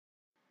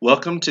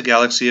Welcome to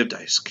Galaxy of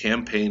Dice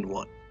Campaign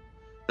 1,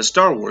 a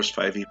Star Wars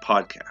 5e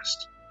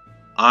podcast.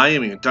 I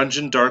am your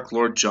Dungeon Dark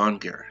Lord John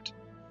Garrett.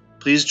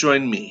 Please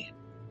join me,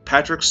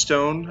 Patrick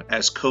Stone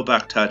as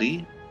Kobak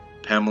Tadi,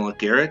 Pamela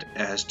Garrett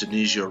as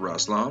Denizio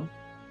Roslam,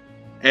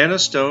 Anna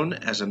Stone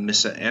as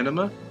Amissa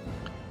Anima,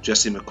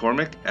 Jesse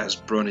McCormick as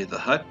Brony the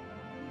Hutt,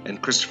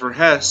 and Christopher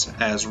Hess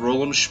as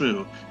Rolam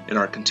Shmoo in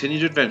our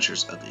continued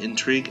adventures of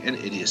intrigue and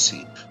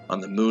idiocy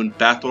on the moon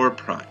Bathor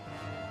Prime.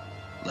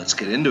 Let's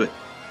get into it.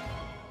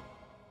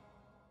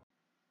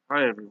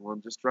 Hi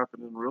everyone, just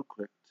dropping in real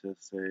quick to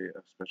say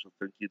a special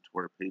thank you to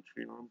our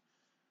Patreon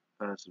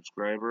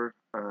subscriber,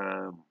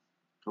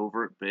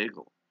 Covert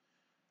Bagel.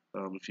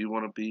 If you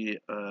want to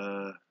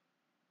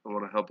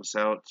help us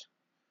out,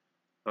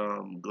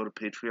 go to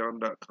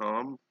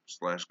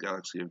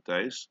patreon.com/Galaxy of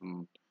Dice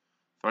and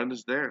find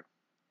us there.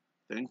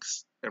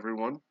 Thanks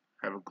everyone,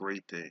 have a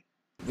great day.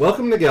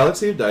 Welcome to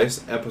Galaxy of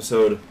Dice,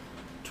 episode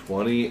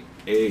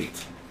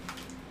 28.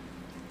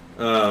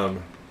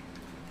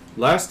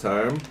 Last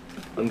time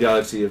on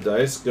Galaxy of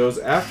Dice goes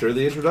after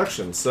the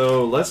introduction,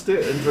 so let's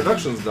get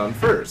introductions done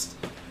first.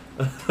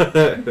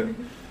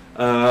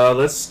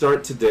 Let's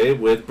start today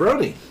with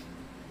Brony.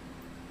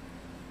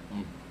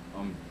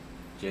 I'm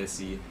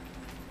Jesse.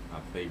 I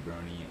play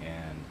Brony,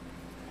 and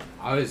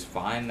I was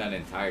fine that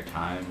entire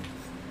time.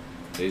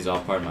 It was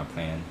all part of my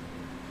plan.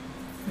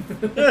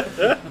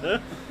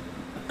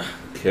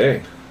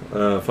 Okay.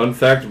 Fun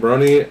fact,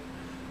 Brony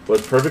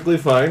was perfectly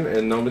fine,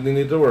 and nobody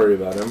needed to worry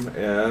about him,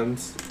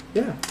 and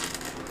yeah.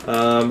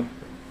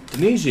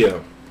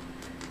 Denizio.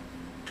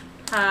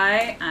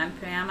 Hi, I'm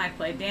Pam. I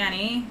play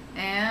Danny,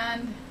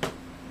 and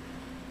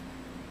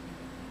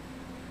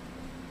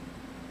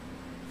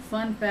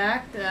fun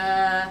fact,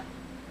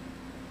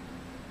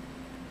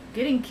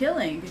 starting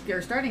killing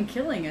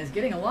is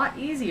getting a lot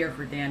easier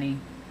for Danny.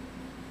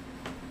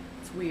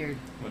 It's weird.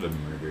 What a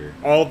murder.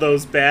 All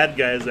those bad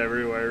guys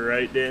everywhere,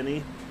 right,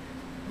 Danny?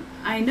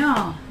 I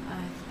know.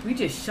 We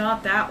just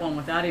shot that one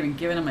without even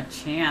giving him a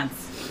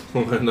chance.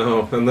 I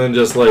know, and then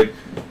just like,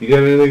 you got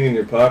anything in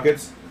your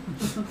pockets?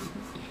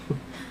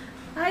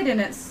 I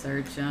didn't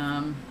search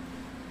him.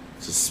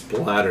 Just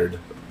splattered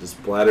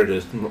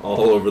it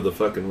all over the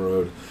fucking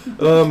road.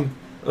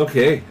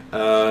 Okay.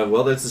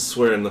 Well, that's a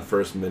swear in the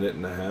first minute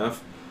and a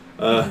half.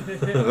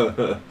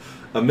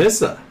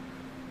 Amissa.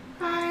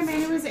 Hi, my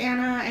name is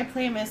Anna. I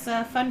play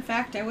Amissa. Fun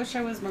fact, I wish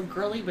I was more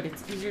girly, but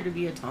it's easier to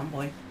be a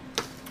tomboy.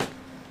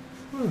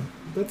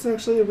 That's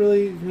actually a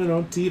really,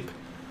 deep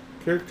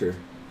character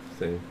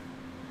thing.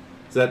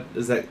 Is that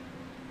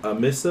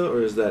Amissa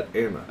or is that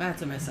Anna?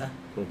 That's Amissa.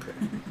 Okay.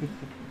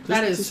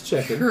 That is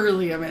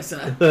purely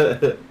Amissa.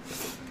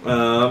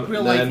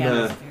 Real life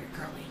Anna's very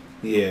girly.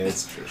 Yeah,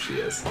 it's true. She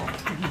is.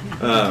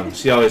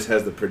 She always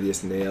has the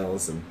prettiest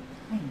nails and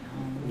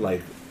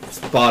like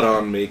spot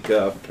on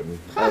makeup and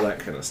all that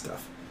kind of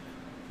stuff.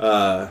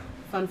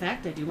 Fun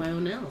fact, I do my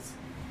own nails.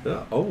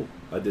 Oh,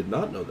 I did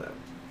not know that.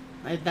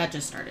 That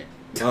just started.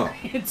 Oh.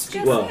 It's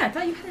Jesse, just, I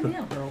thought you had a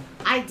nail girl.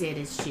 I did.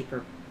 It's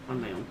cheaper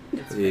on my own.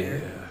 It's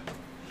fair.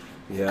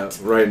 Yeah.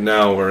 Right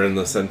now we're in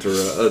the center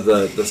of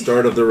the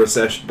start of the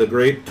recession, the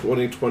great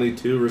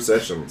 2022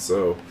 recession.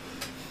 So,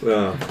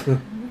 We're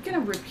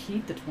gonna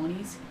repeat the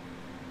 20s.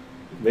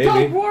 Maybe.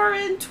 The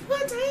Roaring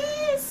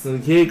 20s.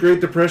 Okay, Great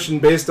Depression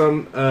based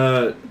on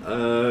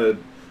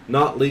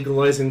not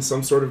legalizing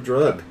some sort of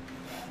drug.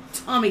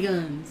 Tommy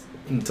guns.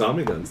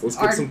 Tommy guns. Let's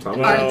get some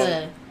Tommy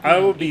guns. I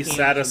will be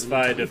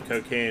satisfied if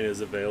cocaine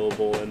is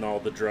available in all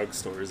the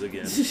drugstores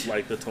again,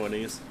 like the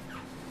 20s.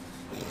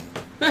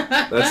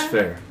 That's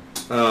fair.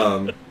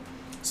 That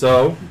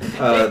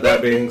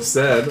being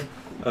said,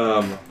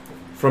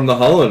 from the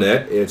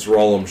HoloNet, it's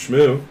Rolam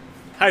Shmoo.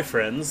 Hi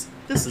friends,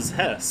 this is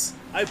Hess.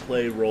 I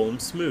play Rolam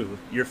Shmoo,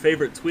 your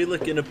favorite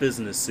Twi'lek in a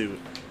business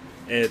suit.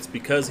 And it's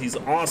because he's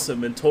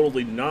awesome and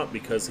totally not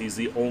because he's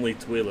the only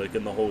Twi'lek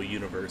in the whole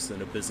universe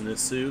in a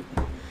business suit.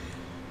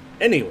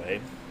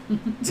 Anyway,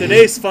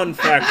 today's fun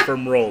fact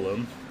from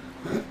Rolam.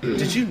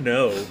 Did you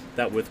know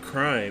that with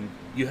crime,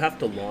 you have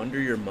to launder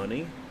your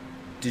money?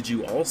 Did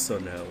you also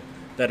know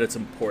that it's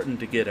important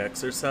to get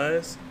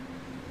exercise?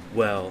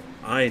 Well,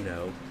 I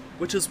know,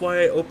 which is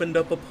why I opened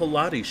up a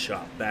Pilates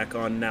shop back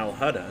on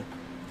Nalhutta.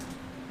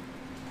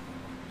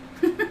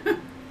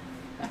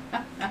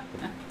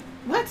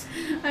 What?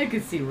 I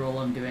could see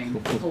Roland doing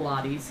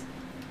Pilates.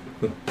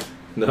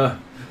 No,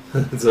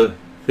 that's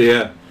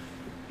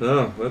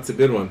a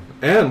good one.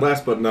 And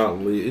last but not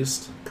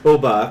least,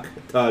 Kobak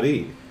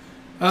Tadi.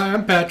 Hi,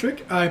 I'm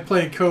Patrick. I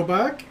play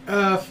Kobak.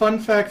 Fun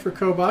fact for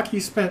Kobak,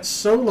 he spent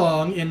so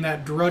long in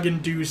that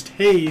drug-induced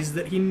haze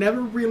that he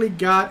never really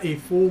got a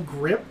full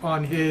grip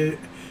on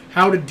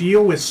how to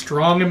deal with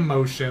strong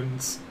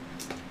emotions.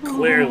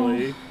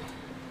 Clearly.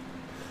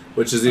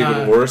 Which is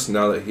even worse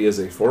now that he is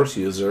a Force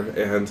user,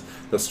 and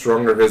the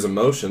stronger his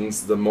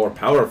emotions, the more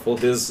powerful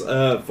his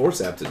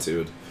Force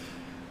aptitude.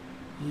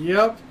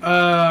 Yep.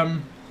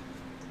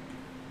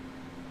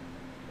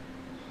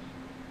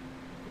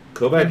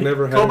 Kobak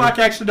never had... Kobak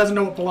actually doesn't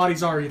know what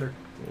Pilates are either.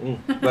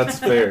 That's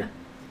fair.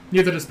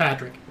 Neither does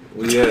Patrick.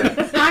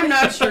 Yeah. I'm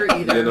not sure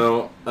either. You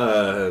know,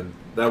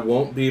 that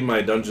won't be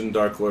my Dungeon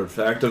Dark Lord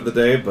fact of the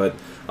day, but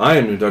I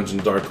am your Dungeon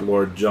Dark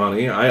Lord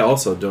Johnny. I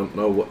also don't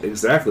know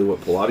exactly what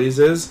Pilates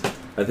is.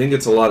 I think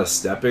it's a lot of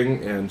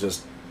stepping and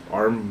just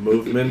arm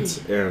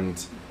movement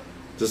and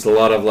just a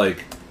lot of,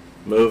 like,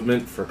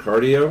 movement for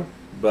cardio.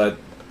 But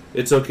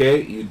it's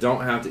okay. You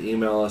don't have to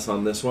email us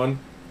on this one.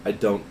 I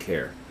don't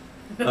care.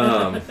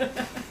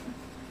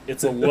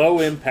 It's a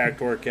low-impact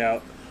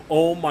workout.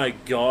 Oh my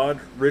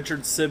god,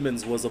 Richard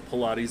Simmons was a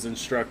Pilates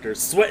instructor.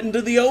 Sweating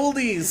to the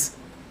oldies!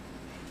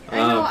 I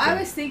know. Okay. I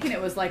was thinking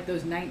it was like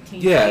those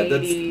 1980s Yeah,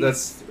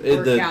 that's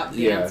workout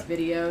dance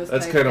videos.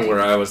 That's type kind of thing.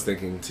 where I was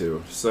thinking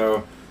too.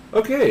 So,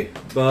 okay,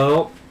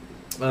 well,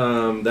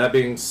 that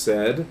being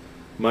said,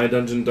 my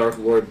Dungeon Dark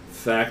Lord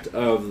fact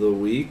of the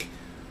week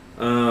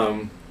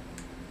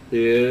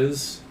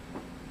is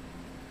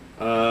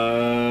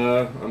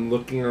I'm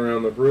looking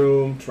around the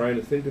room trying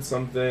to think of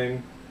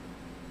something.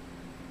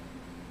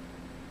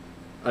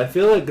 I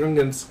feel like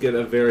Gungans get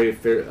a very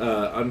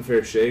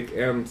unfair shake,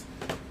 and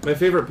my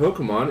favorite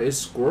Pokemon is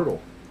Squirtle.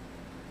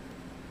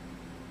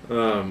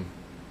 Out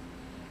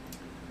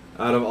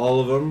of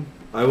all of them,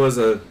 I was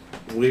a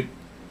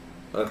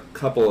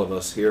couple of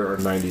us here are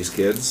 90s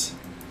kids.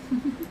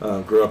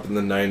 Grew up in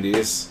the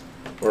 90s,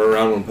 or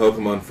around when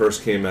Pokemon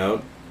first came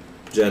out,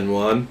 Gen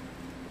 1.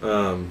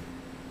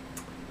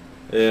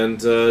 And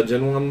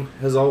Gen 1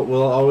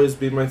 will always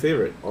be my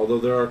favorite, although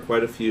there are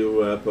quite a few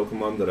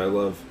Pokemon that I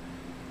love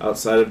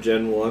outside of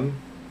Gen 1.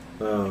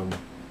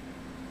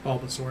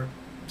 Bulbasaur.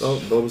 Oh,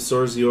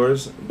 Bulbasaur's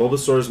yours.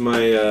 Bulbasaur's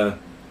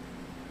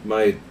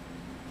my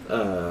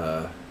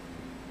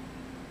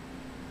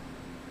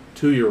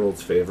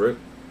 2-year-old's favorite.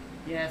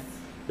 Yes.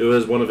 It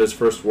was one of his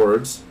first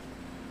words,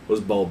 was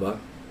Bulba.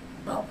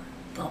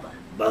 Bulba.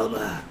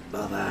 Bulba.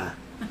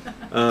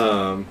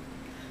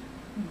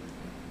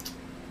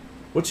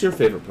 What's your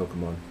favorite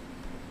Pokemon?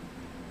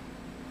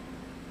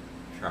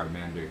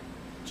 Charmander?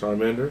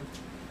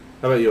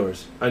 How about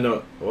yours? I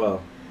know,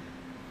 well,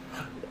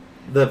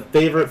 the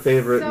favorite,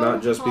 So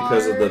not just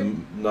because of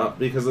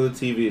the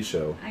TV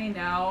show. I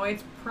know.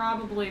 It's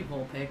probably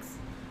Vulpix.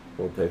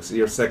 Vulpix.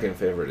 Your second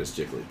favorite is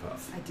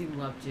Jigglypuff. I do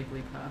love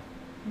Jigglypuff.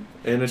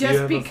 And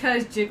Just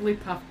because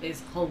Jigglypuff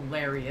is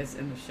hilarious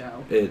in the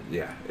show. it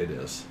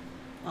is.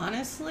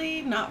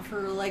 Honestly, not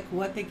for like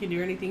what they can do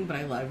or anything, but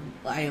I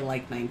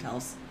like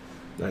Ninetales.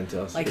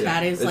 Ninetales. Like yeah.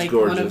 that is It's like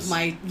gorgeous. one of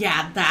my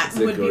that It's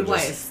would be why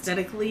gorgeous.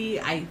 aesthetically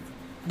I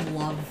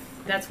love.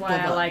 That's why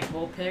I Bulba. like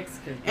Vulpix.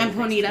 And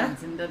Ponyta.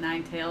 Turns into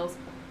Ninetales.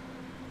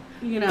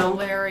 You know,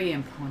 Larry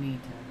and Ponyta.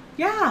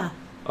 yeah.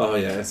 Oh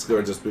yeah, it's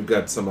gorgeous. We've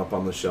got some up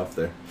on the shelf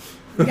there.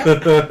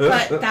 Yep.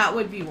 But that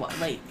would be what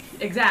like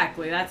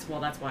Exactly. That's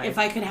why. if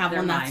I could have they're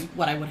one, that's mine.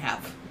 what I would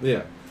have.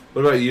 Yeah.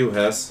 What about you,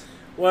 Hess?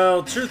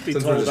 Well, truth be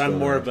Since we're told, just I'm going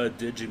more on. of a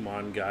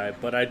Digimon guy,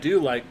 but I do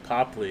like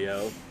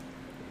Poplio.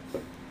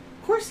 Of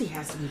course, he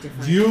has to be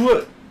different.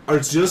 You are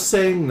just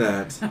saying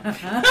that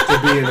to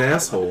be an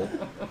asshole.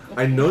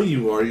 I know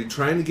you are. You're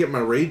trying to get my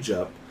rage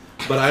up.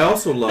 But I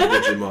also love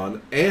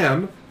Digimon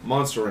and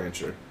Monster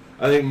Rancher.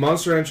 I think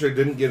Monster Rancher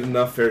didn't get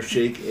enough fair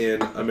shake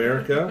in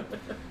America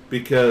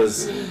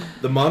because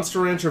the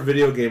Monster Rancher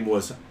video game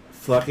was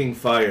fucking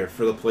fire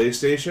for the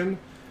PlayStation.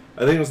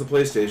 I think it was the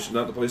PlayStation,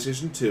 not the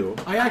PlayStation 2.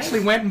 I actually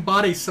went and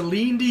bought a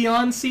Celine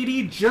Dion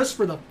CD just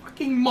for the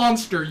fucking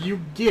monster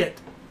you get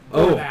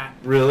for that.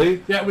 Really?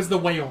 That was the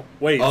whale.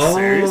 Wait, Oh.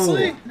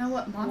 seriously? You know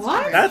what? Monster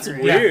What? That's Rancher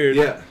is? weird.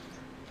 Yeah.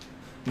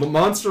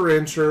 Monster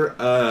Rancher,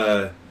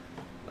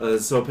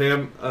 so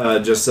Pam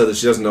just said that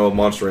she doesn't know what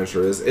Monster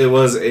Rancher is. It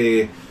was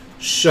a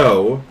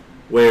show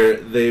where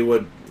they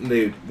were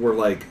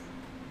like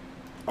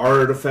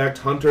artifact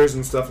hunters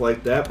and stuff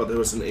like that, but there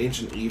was an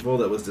ancient evil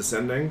that was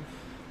descending.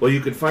 Well, you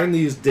could find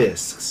these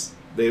discs,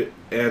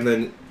 and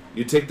then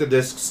you take the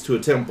discs to a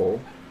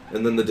temple,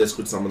 and then the disc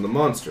would summon the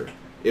monster.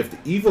 If the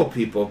evil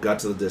people got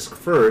to the disc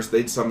first,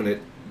 they'd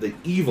summon the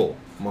evil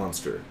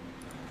monster.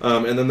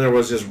 And then there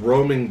was just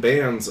roaming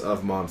bands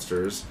of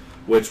monsters,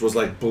 which was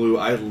like blue.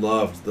 I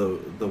loved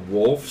the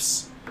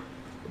wolves.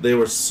 They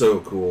were so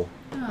cool.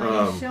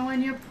 Oh, you're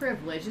showing your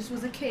privilege. This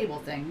was a cable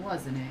thing,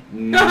 wasn't it?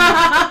 No,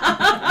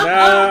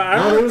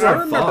 Yeah, it was I on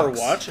remember Fox.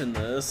 watching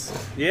this.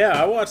 Yeah,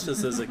 I watched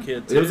this as a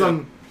kid too. It was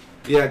on,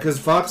 yeah, because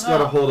Fox got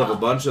a hold of Oh. a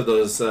bunch of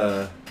those.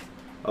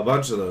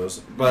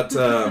 But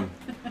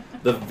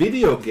the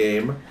video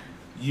game,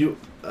 you'd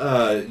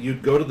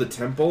go to the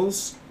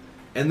temples,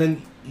 and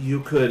then you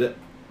could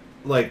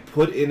like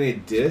put in a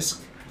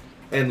disc,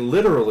 and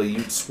literally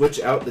you'd switch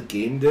out the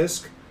game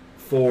disc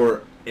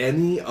for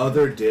any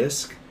other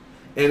disc,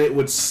 and it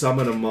would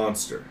summon a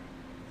monster.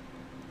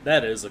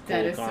 That is a cool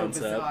That is so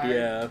concept. bizarre.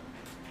 Yeah.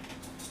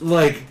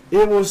 Like,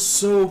 it was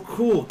so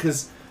cool,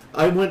 because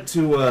I went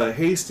to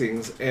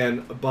Hastings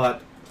and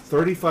bought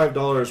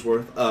 $35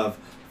 worth of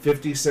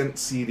 50-cent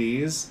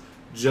CDs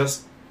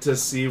just to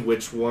see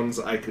which ones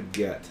I could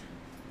get.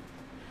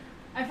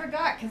 I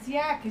forgot,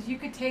 because you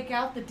could take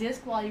out the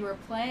disc while you were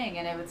playing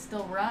and it would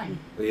still run.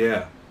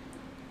 Yeah.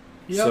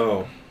 Yep.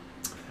 So,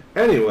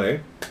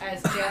 anyway,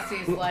 As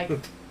Jesse's like,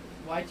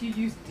 Why'd you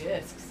use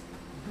discs?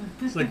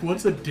 It's like,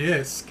 what's a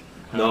disc?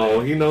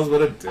 No, he knows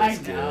what a I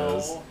disc is.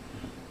 know.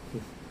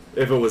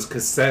 If it was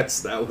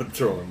cassettes, that would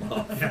throw him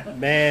off.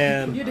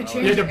 Man. You had to You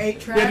change had your to,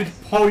 8 you had track. to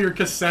pull your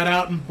cassette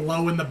out and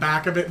blow in the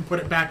back of it and put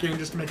it back in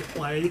just to make it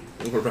play.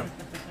 Right.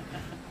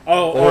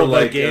 Or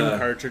like, like game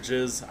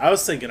cartridges. I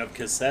was thinking of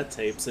cassette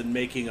tapes and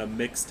making a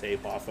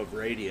mixtape off of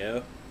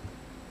radio.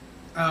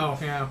 Oh,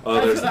 yeah. Oh,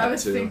 That's there's what I that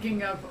was too.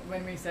 thinking of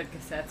when we said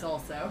cassettes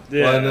also.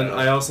 Yeah. Well, and then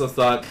I also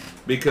thought,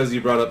 because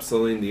you brought up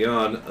Celine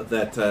Dion,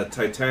 that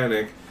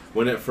Titanic,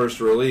 when it first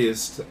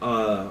released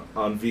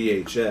on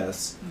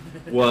VHS,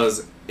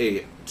 was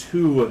a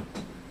 2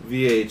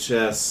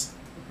 VHS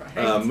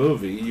Right.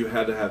 movie. You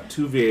had to have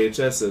 2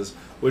 VHSs,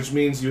 which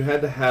means you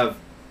had to have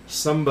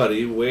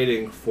somebody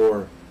waiting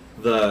for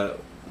the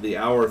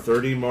hour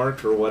 30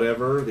 mark or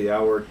whatever, the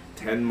hour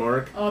 10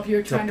 mark, Oh, if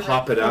you're to trying to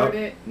pop it record out.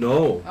 it.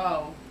 No.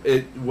 Oh.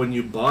 When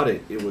you bought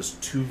it, it was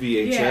 2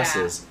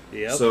 VHSs.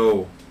 Yep.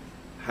 So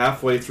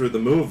halfway through the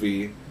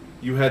movie,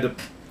 you had to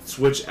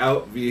switch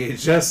out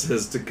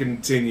VHSs to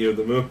continue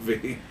the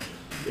movie.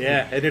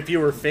 Yeah, and if you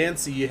were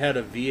fancy, you had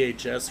a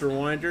VHS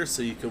rewinder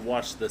so you could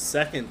watch the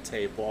second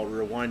tape while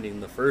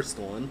rewinding the first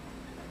one.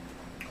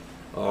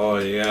 Oh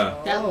yeah.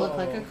 That looked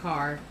like a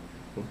car.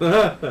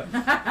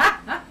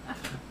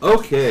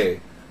 Okay.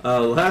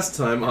 Last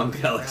time on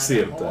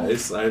Galaxy of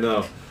Dice, I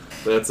know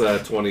that's a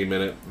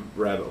 20-minute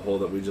rabbit hole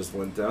that we just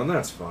went down.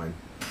 That's fine.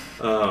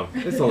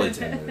 It's only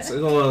 10 minutes.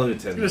 It's only 10 I was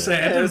minutes. gonna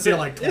say, it doesn't feel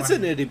like 20. It's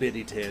an itty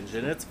bitty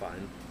tangent. It's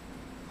fine.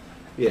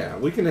 Yeah,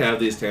 we can have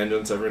these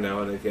tangents every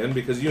now and again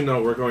because you know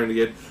we're going to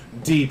get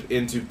deep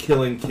into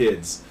killing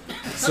kids.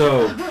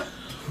 So,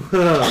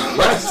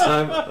 last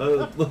time,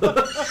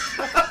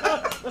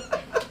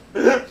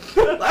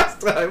 last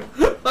time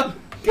on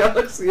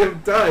Galaxy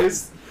of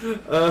Dice,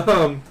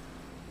 Roland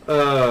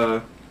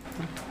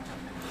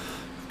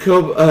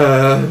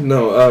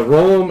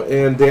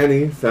and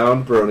Danny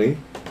found Brony.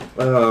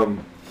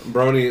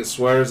 Brony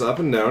swears up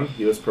and down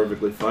he was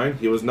perfectly fine.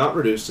 He was not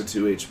reduced to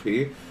 2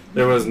 HP.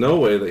 There was no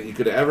way that he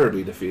could ever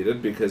be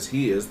defeated because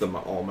he is the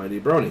almighty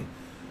Brony.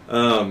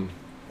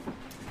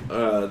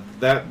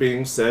 That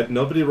being said,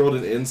 nobody rolled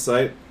an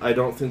insight. I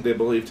don't think they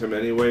believed him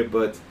anyway,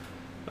 but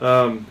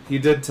he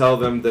did tell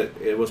them that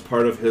it was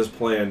part of his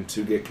plan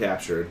to get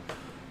captured.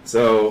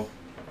 So,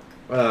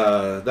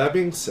 that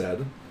being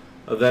said,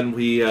 then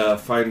we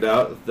find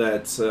out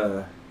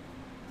that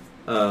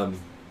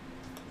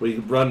we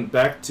run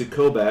back to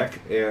Kobak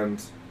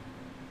and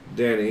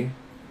Danny.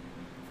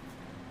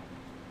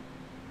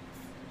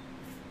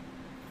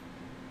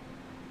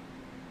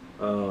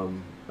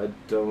 I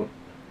don't...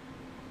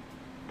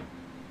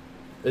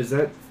 Is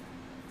that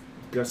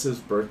Gus's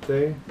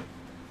birthday?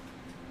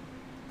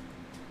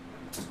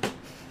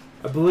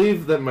 I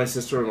believe that my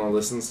sister-in-law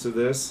listens to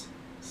this,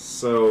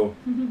 so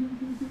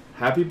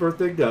happy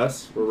birthday,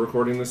 Gus. We're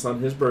recording this on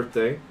his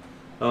birthday,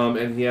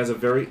 and he has a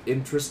very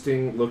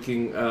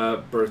interesting-looking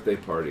birthday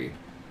party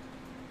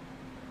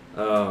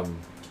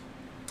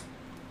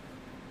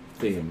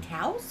theme.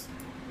 Cows?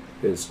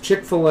 Is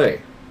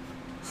Chick-fil-A.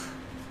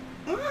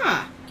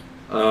 Ah.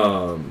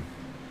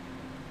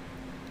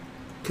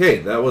 Okay,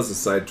 that was a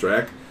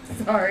sidetrack.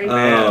 Sorry.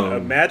 Man,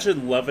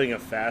 imagine loving a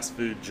fast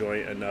food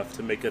joint enough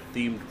to make a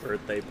themed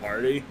birthday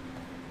party.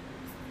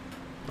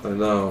 I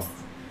know.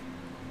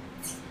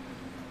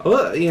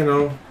 Well, you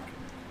know,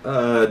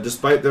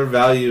 despite their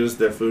values,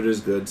 their food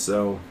is good,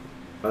 so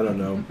I don't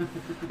know.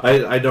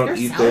 I don't Their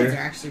eat salads are there.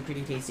 actually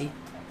pretty tasty.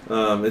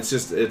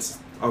 It's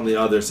on the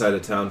other side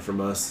of town from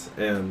us,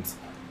 and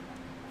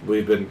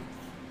we've been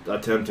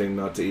attempting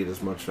not to eat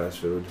as much fast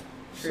food.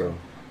 True.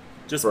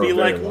 Just For a be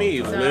very like long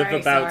me, time. live Sorry,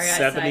 about I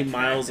 70 sidetracked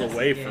miles us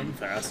away again. from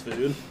fast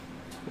food.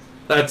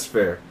 That's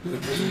fair.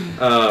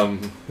 Out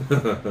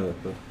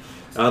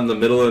in the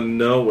middle of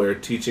nowhere,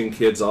 teaching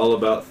kids all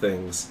about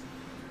things.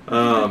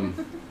 Back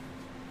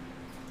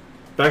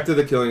to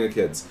the killing of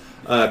kids.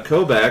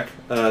 Kobak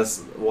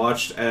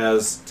watched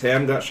as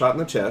Tam got shot in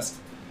the chest.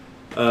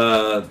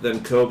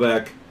 Then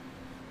Kobak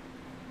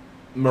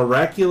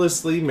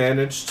miraculously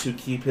managed to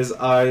keep his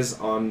eyes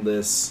on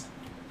this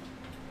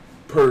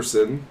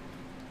person.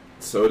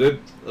 So did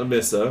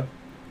Amissa.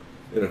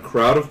 In a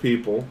crowd of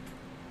people.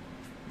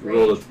 You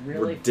rolled Rage a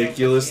really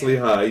ridiculously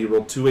focused high. You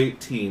rolled 2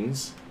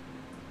 18s.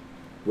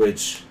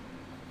 Which,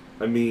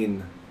 I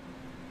mean,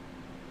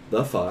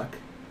 the fuck.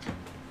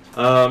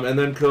 And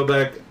then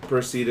Kobak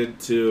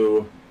proceeded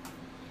to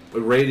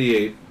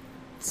irradiate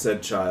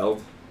said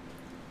child.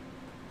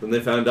 Then they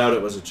found out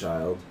it was a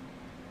child.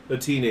 A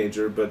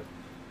teenager, but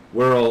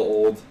we're all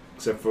old,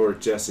 except for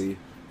Jesse.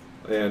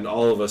 And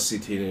all of us see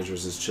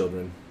teenagers as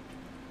children.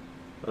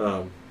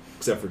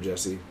 Except for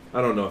Jesse.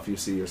 I don't know if you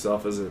see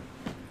yourself as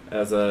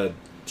a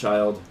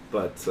child,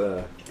 but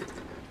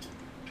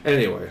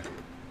anyway.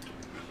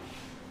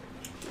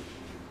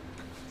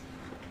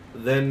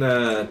 Then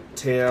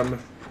Tam,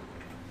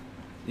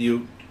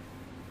 you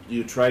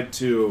tried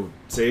to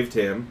save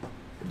Tam.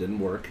 It didn't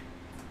work.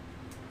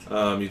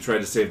 You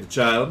tried to save the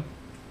child.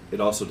 It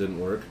also didn't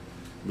work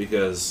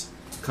because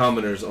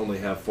commoners only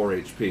have 4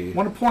 HP. I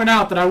want to point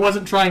out that I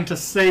wasn't trying to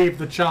save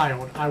the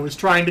child. I was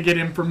trying to get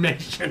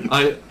information.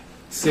 I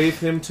save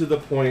him to the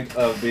point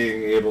of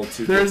being able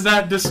to... There's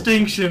that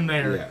distinction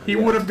there. Yeah, He yeah.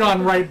 would have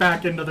gone right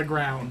back into the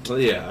ground. Well,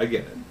 yeah, I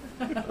get it.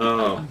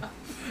 God,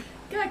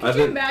 I could you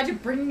think- imagine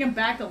bringing him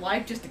back to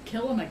life just to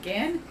kill him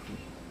again?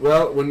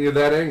 Well, when you're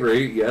that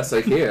angry, yes,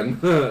 I can.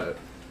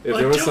 If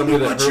there was Tell somebody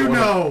me that what hurt you one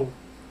of- know.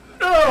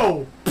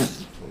 No!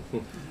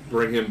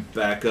 bring him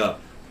back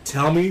up.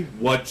 Tell me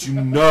what you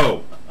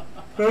know.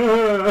 How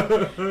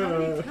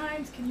many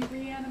times can you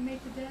reanimate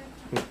the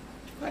dead?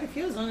 Quite a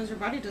few, as long as your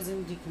body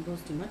doesn't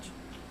decompose too much.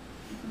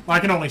 Well, I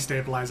can only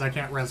stabilize. I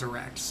can't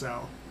resurrect,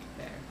 so...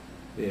 There.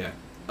 Yeah.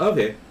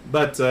 Okay.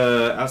 But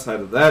outside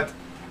of that,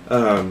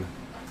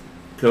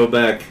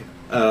 Kobak,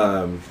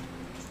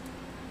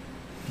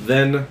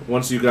 then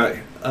once you got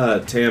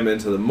Tam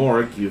into the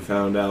morgue, you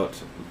found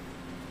out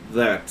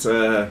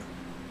that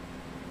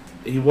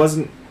he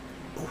wasn't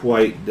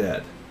quite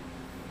dead.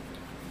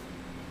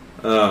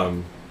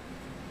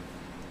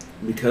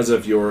 Because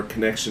of your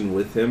connection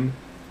with him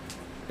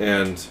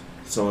and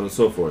so on and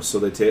so forth. So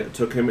they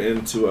took him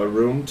into a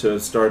room to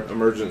start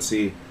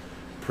emergency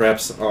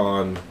preps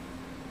on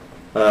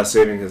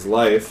saving his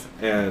life,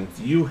 and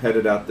you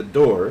headed out the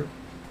door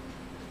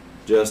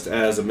just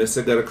as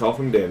Amissa got a call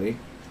from Danny.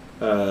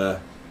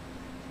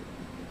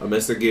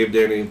 Amissa gave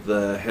Danny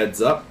the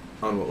heads up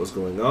on what was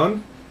going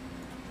on.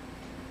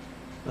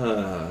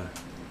 Oh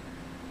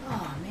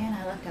man,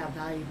 I left out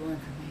valuable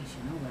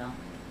information. Oh well.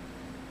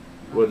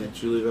 What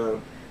did you leave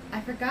out?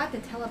 I forgot to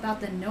tell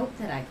about the note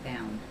that I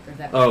found. Or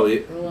that Oh,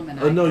 yeah. Willem and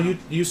I No, found.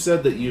 you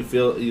said that you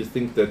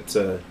think that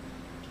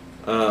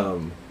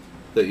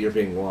that you're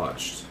being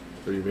watched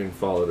or you're being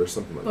followed or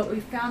something like But that.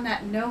 we found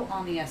that note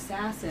on the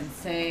assassin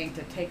saying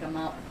to take them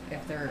out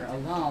if they're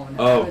alone. And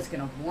Oh. I was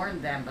going to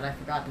warn them, but I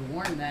forgot to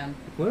warn them.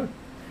 Well,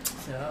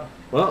 So,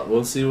 well,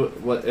 we'll see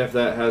what if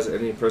that has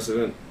any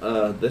precedent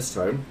this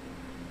time,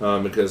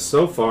 because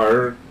so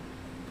far,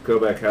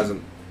 Kobak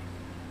hasn't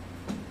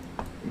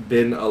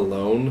been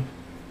alone,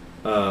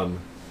 and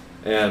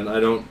I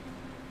don't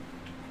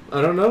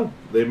know.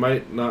 They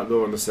might not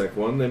go into Sec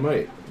 1. They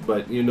might,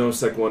 but you know,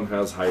 Sec 1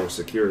 has higher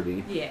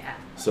security. yeah.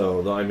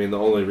 So I mean, the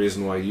only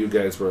reason why you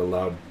guys were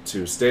allowed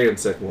to stay in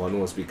Sec 1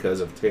 was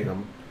because of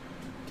Tam,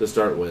 to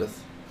start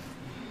with.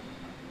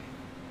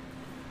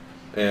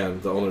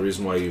 And the only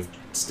reason why you've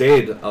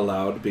stayed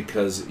allowed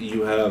because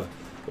you have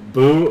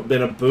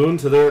been a boon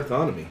to their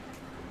economy.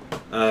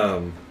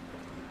 But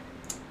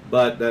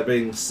that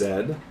being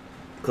said,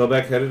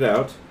 Kobak headed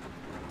out.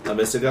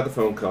 Amissa got the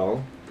phone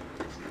call.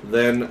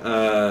 Then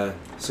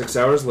 6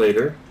 hours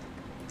later,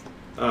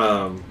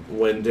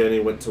 when Danny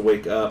went to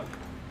wake up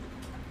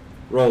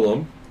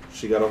Roland,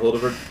 she got a hold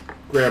of her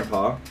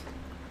grandpa.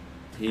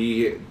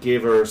 He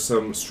gave her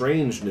some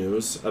strange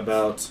news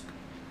about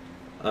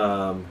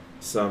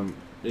some,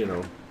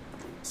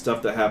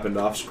 stuff that happened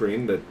off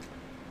screen that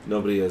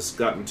nobody has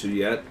gotten to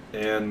yet.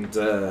 And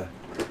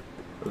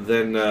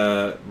then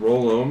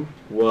Roland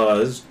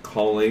was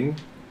calling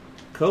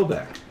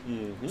Kobak.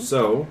 Mm-hmm.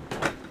 So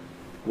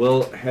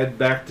we'll head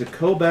back to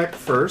Kobak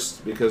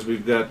first because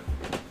we've got,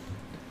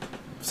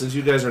 since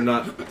you guys are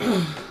not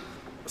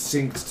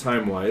synced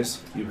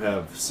time-wise, you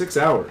have 6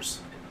 hours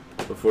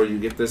before you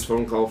get this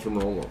phone call from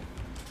Roland.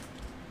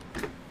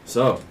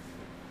 So,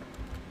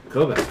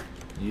 Kobak,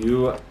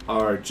 you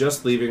are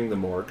just leaving the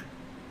morgue,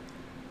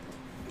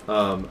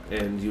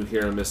 and you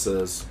hear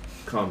Amissa's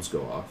comms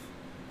go off.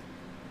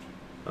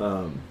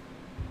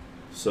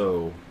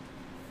 So,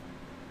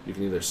 you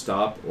can either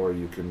stop or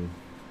you can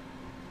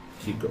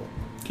keep going.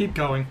 Keep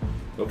going.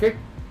 Okay.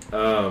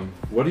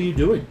 What are you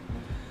doing?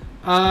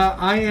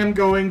 I am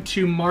going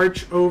to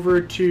march over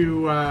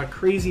to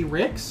Crazy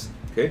Rick's.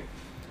 Okay.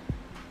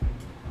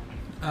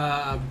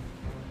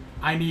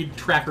 I need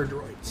tracker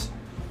droids.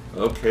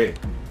 Okay.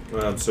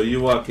 So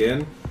you walk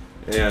in,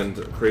 and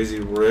Crazy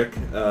Rick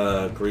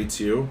greets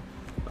you,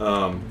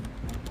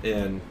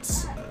 and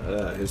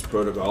his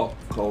protocol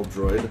called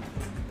droid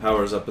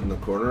powers up in the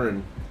corner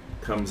and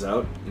comes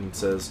out and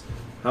says,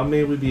 "How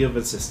may we be of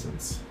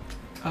assistance?"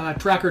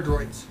 Tracker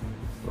droids.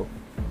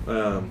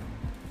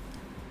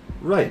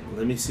 Right.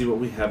 Let me see what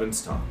we have in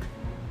stock.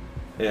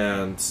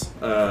 And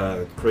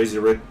Crazy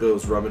Rick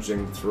goes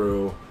rummaging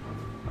through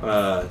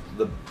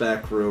the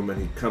back room,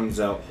 and he comes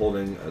out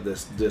holding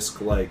this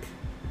disc-like,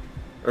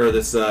 or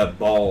this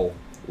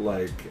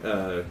ball-like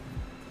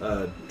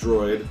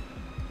droid.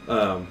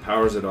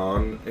 Powers it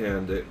on,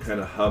 and it kind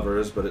of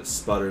hovers, but it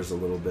sputters a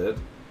little bit.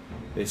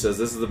 And he says,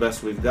 "This is the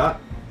best we've got.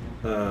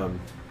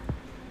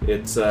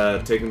 It's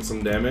taken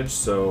some damage,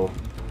 so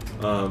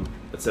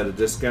it's at a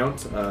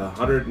discount.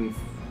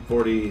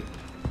 140.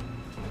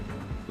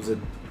 Was it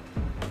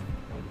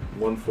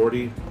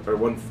 140 or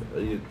one?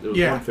 It was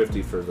Yeah.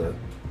 150 for the.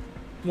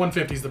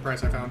 150 is the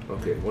price I found.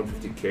 Okay,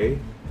 150K.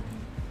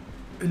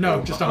 No,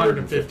 Oh, just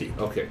 150.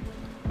 Okay.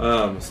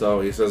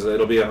 So he says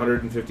it'll be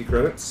 150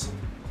 credits.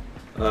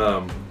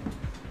 But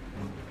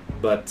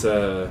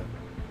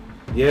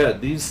yeah,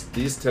 these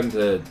tend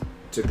to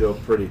go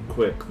pretty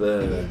quick.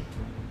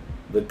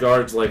 the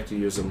guards like to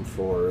use them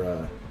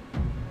for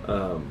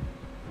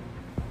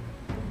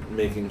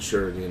making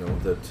sure,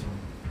 that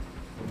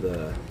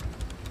the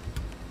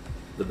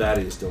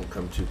baddies don't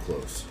come too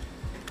close.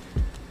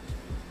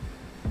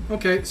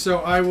 Okay, so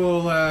I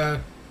will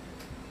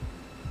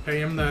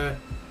pay him the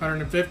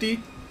 150.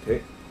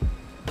 Okay.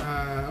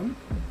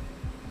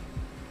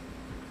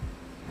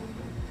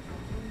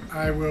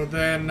 I will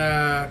then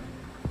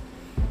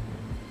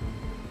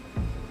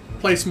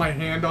place my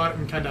hand on it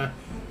and kind of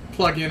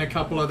plug in a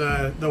couple of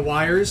the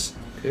wires.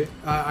 Okay.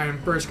 I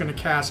am first going to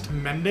cast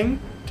Mending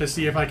to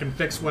see if I can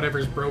fix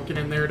whatever's broken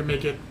in there to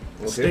make it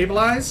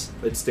stabilize.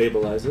 It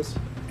stabilizes.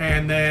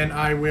 And then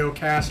I will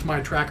cast my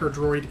Tracker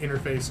Droid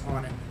interface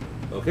on it.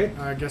 Okay.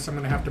 I guess I'm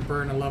going to have to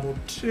burn a level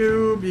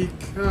 2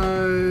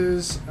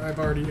 because I've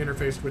already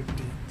interfaced with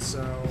D.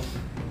 So...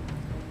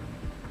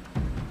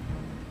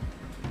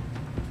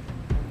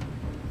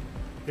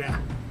 yeah.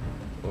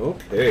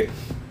 Okay.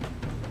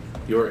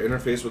 Your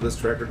interface with this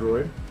Tracker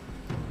Droid?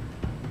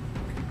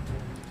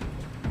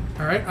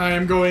 Alright, I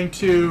am going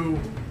to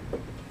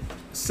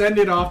send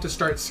it off to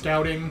start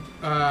scouting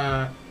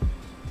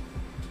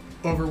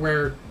over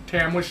where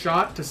Tam was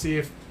shot to see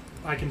if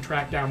I can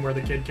track down where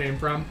the kid came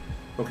from.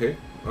 Okay.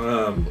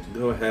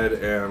 Go ahead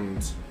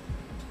and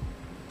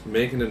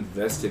make an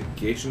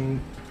investigation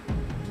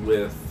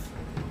with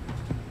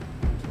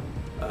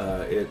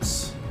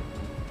its...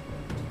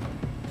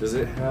 Does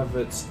it have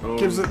its own...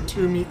 Gives it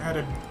to me at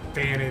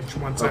advantage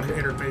once I'm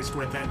interfaced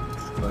with it.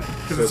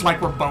 Because So- it's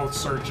like we're both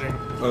searching.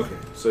 Okay,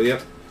 so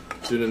yep.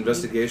 Do an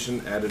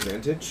investigation at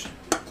advantage.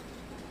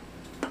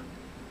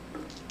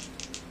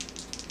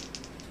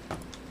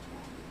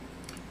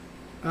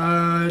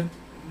 Uh,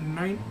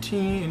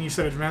 19, and you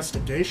said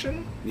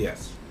investigation?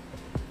 Yes.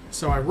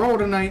 So I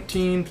rolled a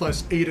 19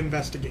 plus 8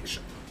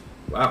 investigation.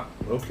 Wow.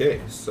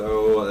 Okay,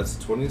 so that's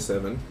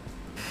 27.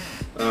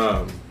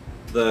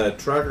 The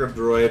tracker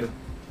droid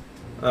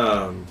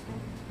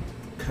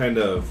kind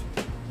of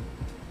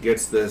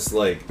gets this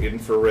like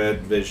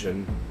infrared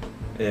vision,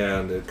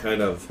 and it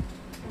kind of,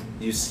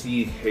 you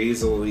see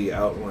hazily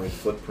outlined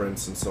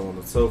footprints and so on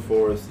and so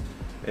forth,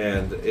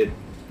 and it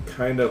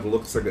kind of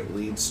looks like it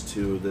leads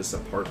to this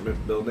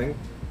apartment building.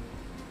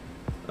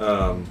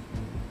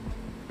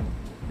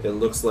 It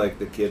looks like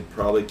the kid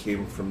probably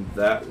came from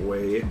that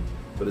way,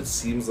 but it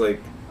seems like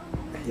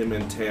him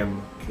and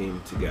Tam came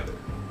together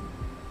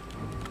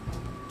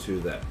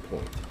to that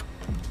point.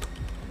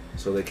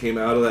 So they came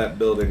out of that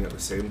building at the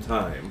same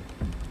time,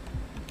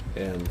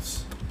 and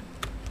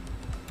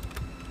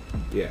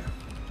yeah.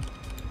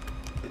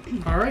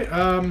 Alright,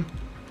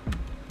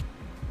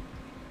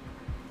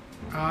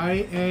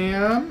 I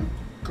am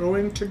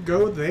going to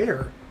go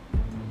there.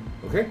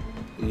 Okay.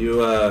 You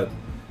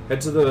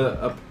head to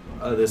the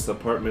this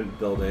apartment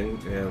building,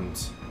 and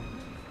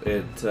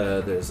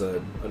there's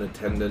an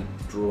attendant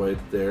droid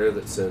there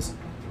that says,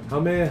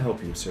 "How may I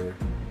help you, sir?"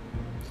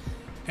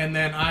 And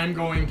then I'm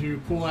going to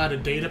pull out a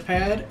data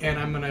pad, and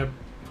I'm going to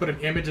put an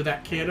image of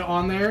that kid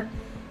on there.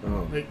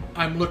 Oh. Like,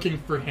 I'm looking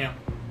for him.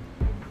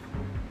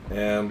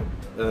 And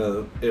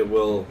it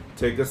will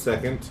take a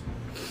second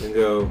and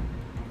go,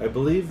 "I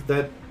believe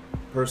that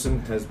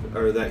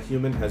that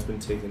human has been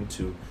taken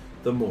to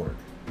the morgue."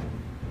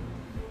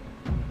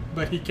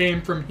 But he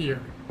came from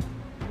here.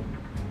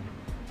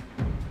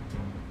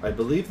 "I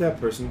believe that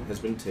person has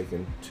been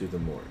taken to the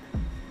morgue."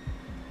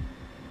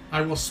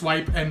 I will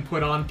swipe and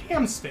put on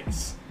Tam's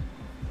face.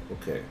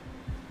 Okay.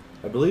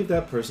 "I believe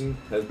that person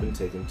has been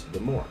taken to the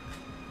morgue."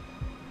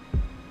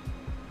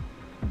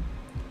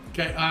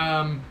 Okay,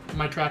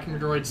 my tracking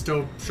droid's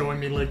still showing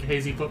me like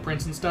hazy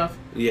footprints and stuff.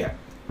 Yeah.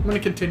 I'm going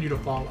to continue to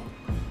follow.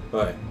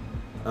 Alright.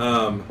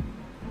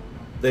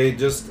 They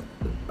just,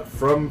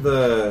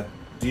 do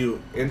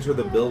you enter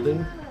the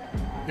building?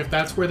 If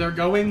that's where they're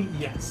going,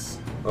 yes.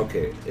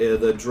 Okay,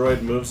 the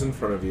droid moves in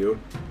front of you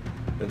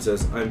and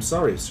says, "I'm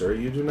sorry, sir,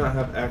 you do not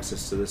have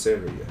access to this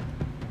area."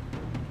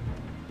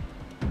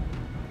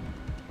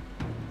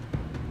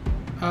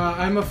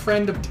 I'm a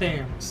friend of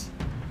Tam's.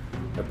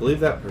 "I believe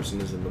that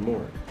person is in the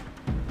morgue."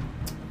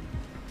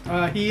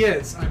 He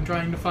is. I'm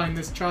trying to find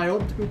this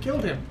child who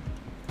killed him.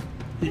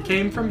 He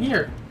came from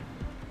here.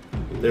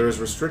 "There is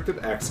restricted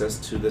access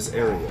to this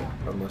area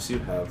unless you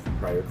have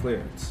prior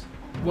clearance."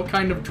 What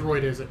kind of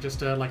droid is it?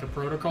 Just like a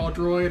protocol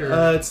droid, or?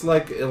 It's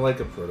like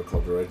a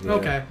protocol droid. Yeah.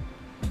 Okay.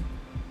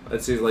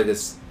 I'd say like a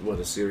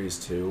Series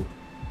 2.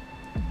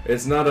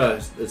 It's not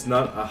a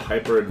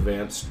hyper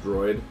advanced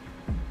droid,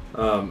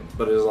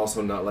 but it is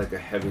also not like a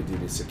heavy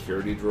duty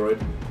security droid.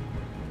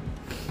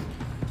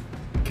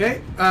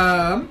 Okay.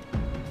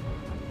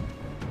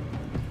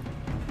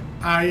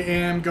 I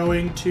am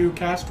going to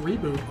cast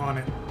Reboot on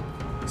it.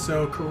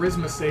 So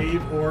Charisma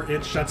save, or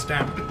it shuts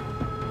down.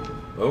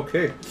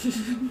 Okay.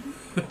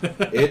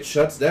 It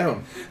shuts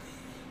down.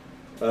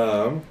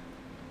 So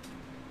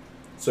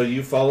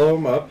you follow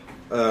him up.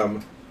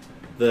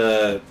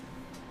 The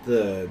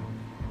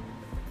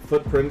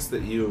footprints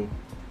that you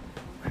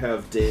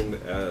have deemed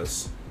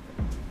as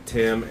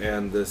Tam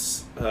and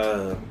this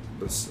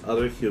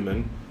other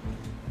human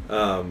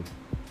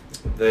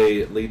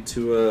They lead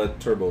to a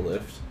turbo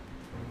lift.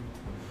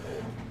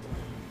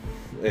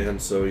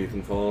 And so you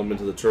can follow them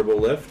into the turbo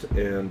lift,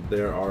 and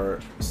there are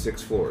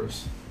 6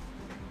 floors.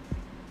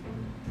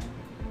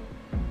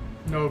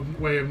 No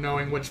way of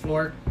knowing which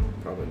floor.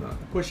 Probably not.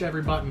 Push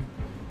every button.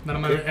 Then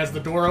I'm gonna, as the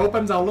door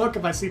opens, I'll look.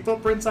 If I see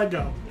footprints, I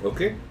go.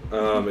 Okay.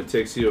 It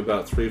takes you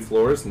about 3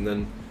 floors, and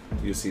then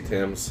you see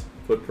Tam's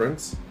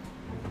footprints.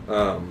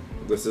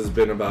 This has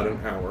been about an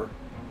hour,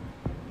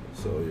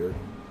 so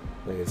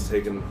I think it's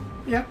taken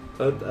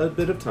a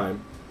bit of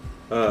time.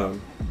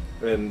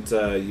 And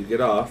you get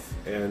off,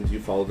 and you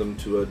follow them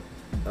to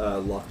a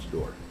locked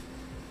door.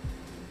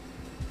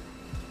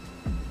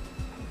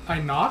 I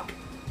knock.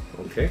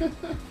 Okay.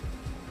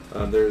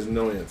 There is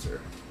no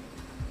answer.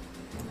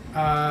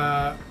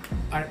 I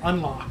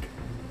unlock.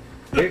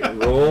 Okay,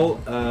 roll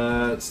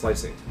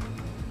slicing.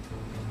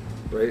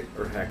 Right?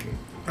 Or hacking.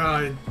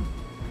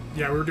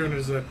 Yeah, we were doing it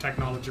as a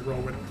technology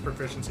roll with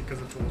proficiency because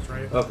of tools,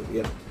 right? Okay,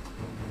 yeah.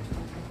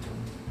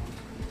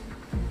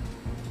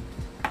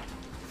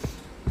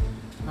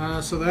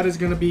 So that is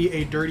going to be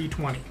a dirty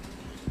 20.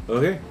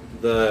 Okay,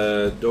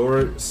 the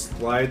door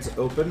slides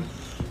open,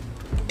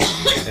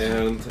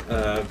 and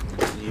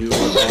you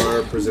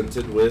are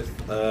presented with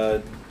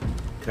a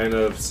kind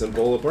of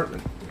simple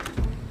apartment.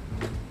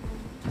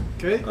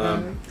 Okay.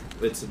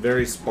 It's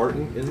very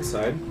Spartan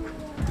inside.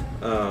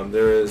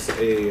 There is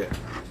a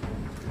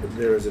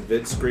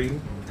vid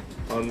screen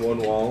on one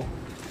wall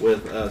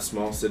with a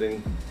small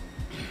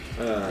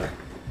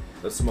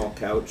a small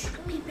couch.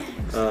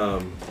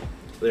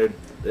 There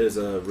is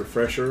a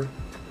refresher,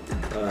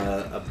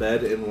 a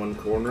bed in one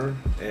corner,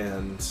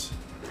 and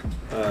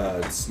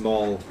a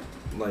small,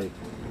 like,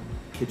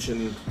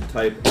 kitchen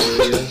type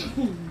area,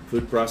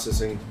 food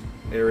processing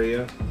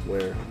area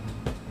where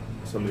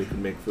somebody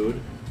can make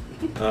food.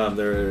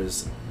 There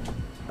is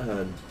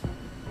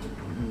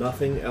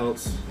nothing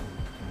else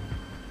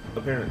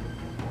apparent.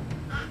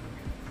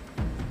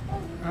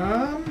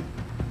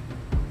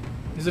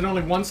 Is it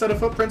only one set of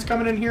footprints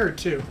coming in here, or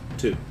 2?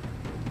 2.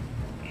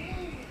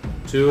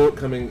 2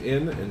 coming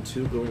in and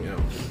 2 going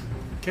out.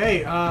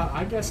 Okay,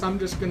 I guess I'm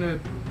just gonna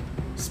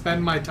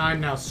spend my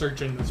time now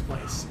searching this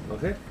place.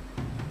 Okay.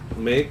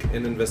 Make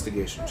an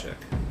investigation check.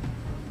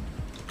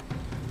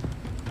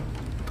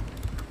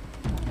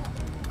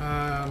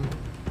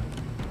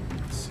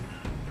 Let's see.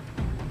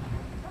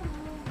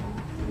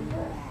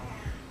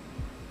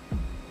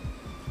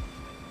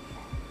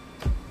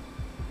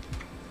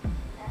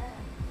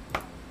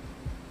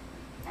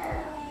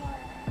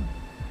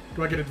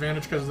 Do I get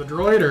advantage because of the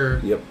droid,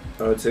 or? Yep,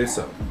 I would say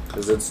so,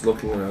 because it's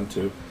looking around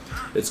too.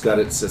 It's got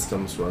its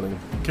systems running.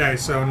 Okay,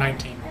 so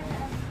 19.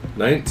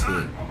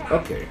 19.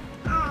 Okay.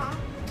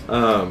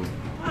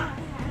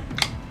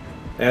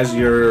 As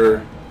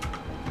you're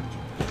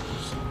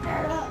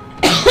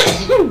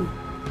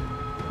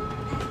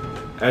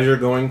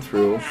going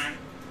through,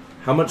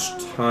 how much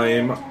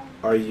time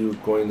are you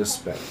going to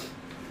spend?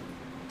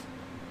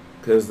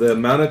 Because the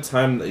amount of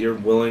time that you're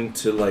willing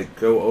to, like,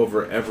 go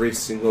over every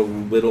single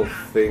little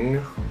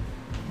thing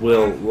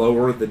will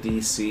lower the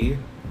DC,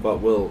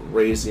 but will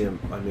raise the,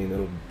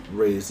 it'll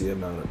raise the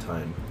amount of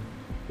time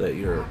that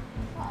you're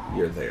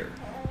there.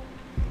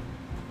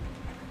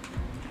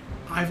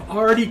 I've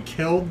already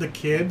killed the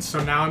kid,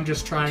 so now I'm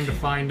just trying to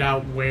find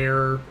out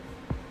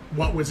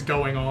what was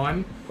going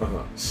on.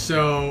 Uh-huh.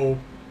 So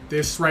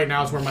this right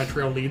now is where my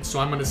trail leads, so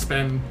I'm going to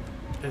spend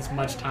as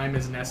much time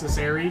as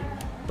necessary.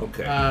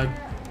 Okay.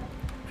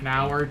 An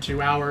hour,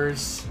 2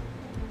 hours.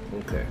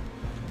 Okay.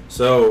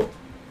 So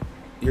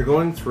you're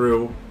going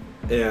through,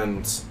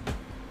 and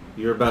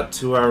you're about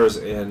 2 hours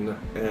in,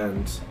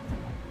 and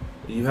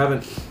you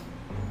haven't...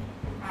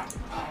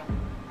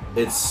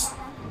 It's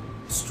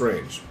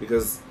strange,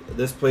 because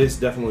this place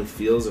definitely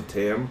feels of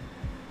Tam,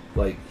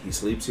 like he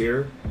sleeps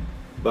here,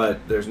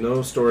 but there's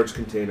no storage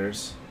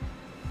containers,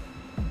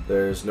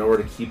 there's nowhere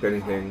to keep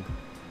anything,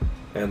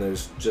 and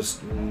there's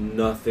just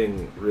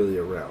nothing really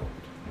around.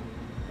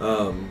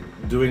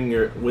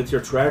 With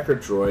your tracker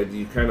droid,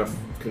 you kind of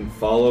can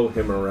follow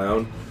him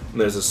around,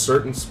 and there's a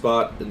certain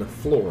spot in the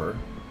floor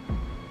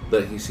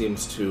that he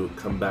seems to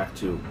come back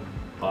to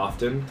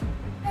often,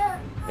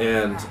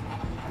 and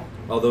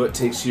although it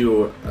takes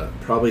you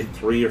probably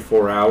 3 or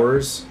 4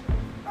 hours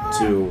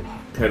to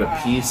kind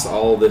of piece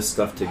all this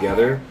stuff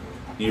together,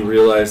 you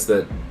realize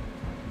that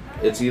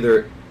it's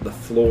either the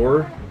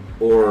floor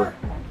or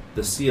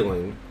the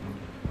ceiling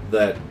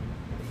that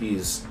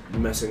he's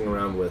messing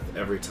around with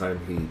every time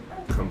he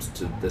comes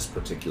to this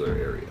particular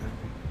area.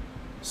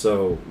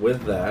 So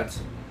with that,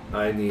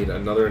 I need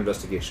another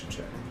investigation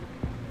check.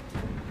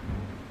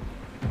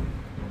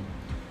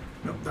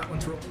 Nope, that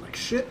one's rolling like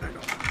shit. I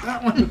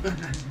don't want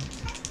that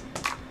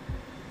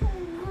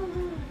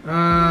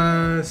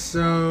one.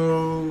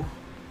 So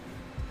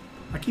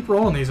I keep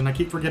rolling these, and I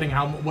keep forgetting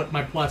what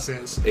my plus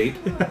is. 8?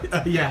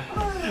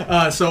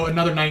 Yeah. So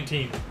another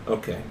 19.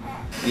 Okay.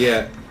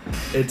 Yeah.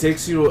 It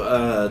takes you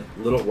a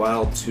little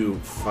while to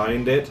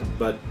find it,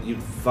 but you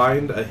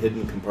find a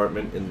hidden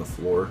compartment in the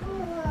floor.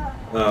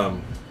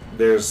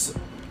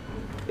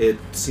 it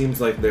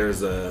seems like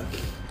there's a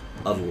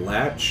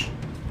latch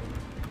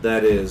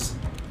that is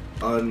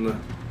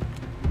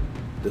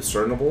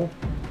undiscernible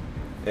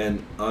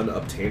and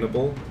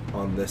unobtainable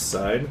on this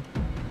side.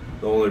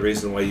 The only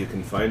reason why you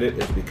can find it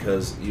is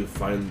because you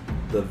find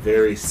the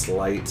very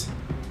slight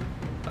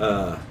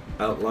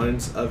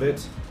outlines of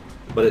it,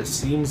 but it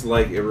seems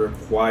like it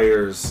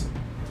requires...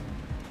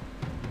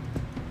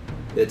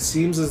 It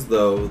seems as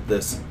though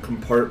this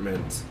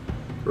compartment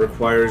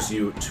requires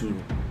you to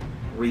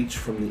reach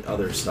from the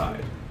other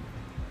side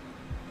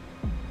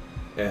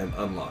and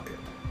unlock it.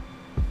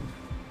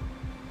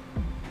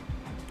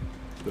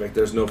 Like,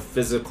 there's no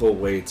physical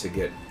way to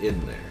get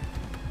in there.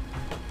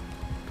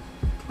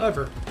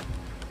 Clever.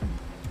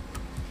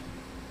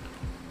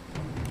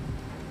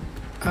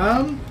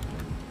 Don't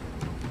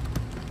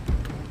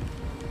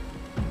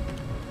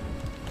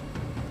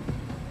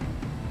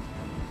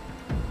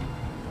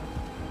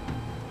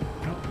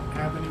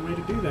have any way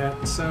to do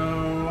that.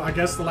 So I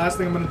guess the last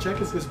thing I'm going to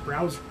check is this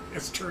browser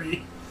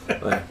history.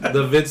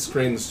 The vid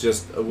screen's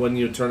just, when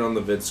you turn on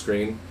the vid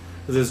screen,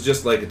 because it's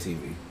just like a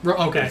TV.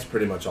 Okay. That's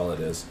pretty much all it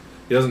is.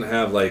 He doesn't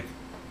have, like,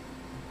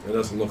 it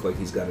doesn't look like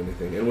he's got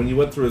anything. And when you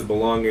went through his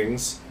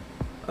belongings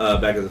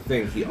back at the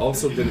thing, he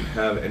also didn't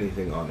have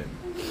anything on him.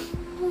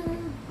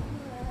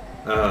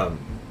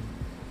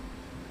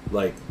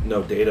 Like,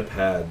 no data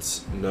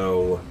pads,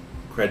 no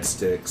cred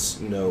sticks,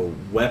 no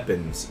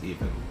weapons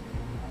even.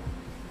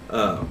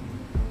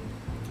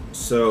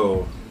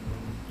 So,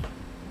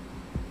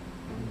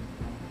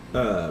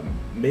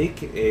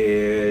 make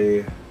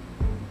an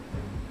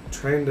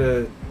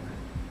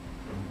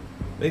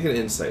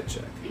insight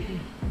check.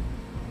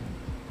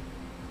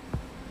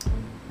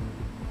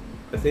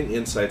 I think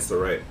insight's the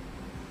right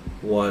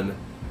one.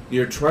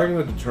 You're trying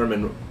to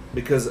determine,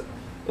 because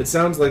it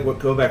sounds like what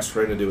Kobak's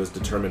trying to do is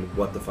determine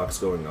what the fuck's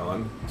going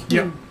on.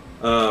 Yep.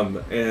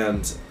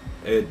 And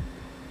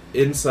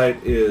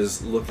insight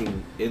is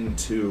looking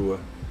into,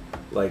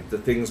 like, the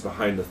things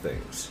behind the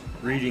things.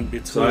 Reading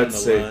between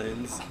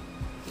lines.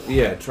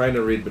 Yeah, trying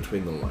to read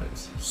between the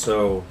lines.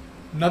 So...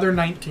 Another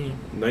 19.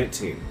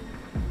 19.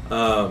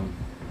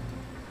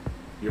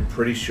 You're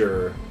pretty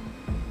sure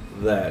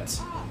that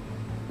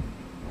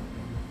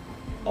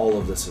all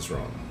of this is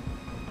wrong.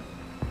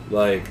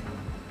 Like,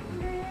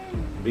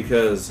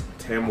 because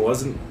Tam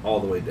wasn't all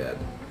the way dead.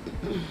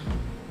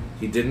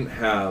 He didn't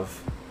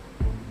have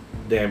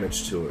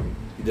damage to him.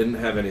 He didn't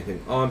have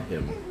anything on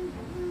him.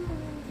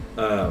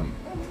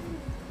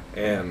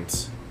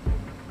 And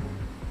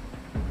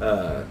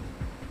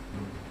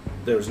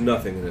there was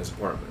nothing in his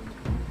apartment.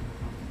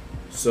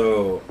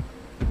 So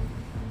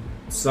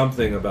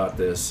something about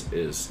this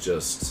is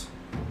just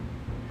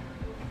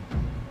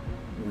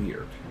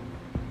weird.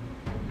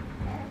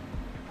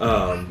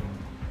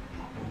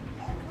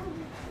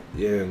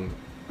 And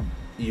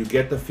you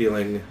get the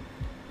feeling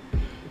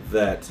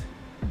that,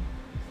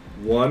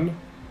 one,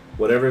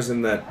 whatever's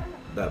in that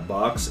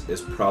box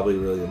is probably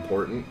really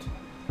important,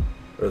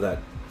 or that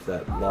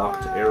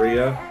locked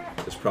area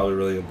is probably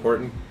really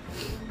important,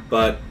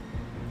 but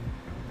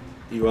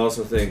you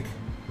also think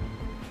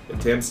if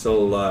Tam's still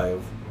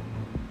alive,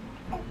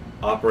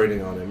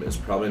 operating on him is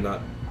probably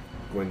not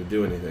going to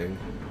do anything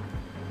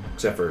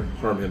except for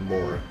harm him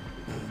more,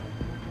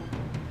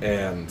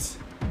 and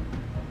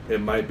it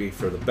might be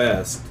for the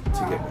best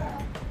to get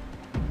back.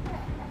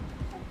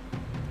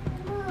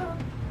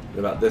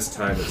 About this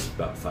time, it's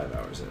about 5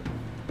 hours in.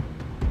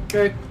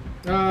 Okay.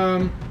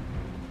 I'm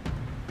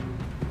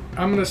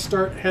gonna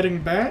start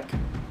heading back.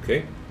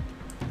 Okay.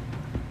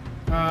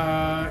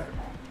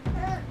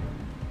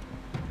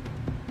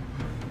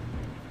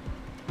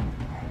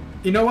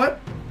 You know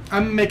what?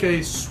 I'm gonna make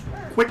a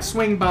quick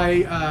swing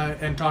by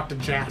and talk to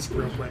Jask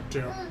real quick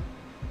too.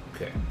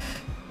 Okay.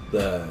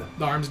 The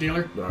arms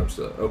dealer. The arms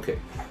dealer. Okay.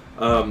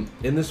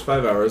 In this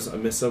 5 hours,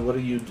 Amissa, what are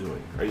you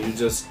doing? Are you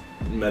just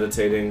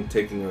meditating,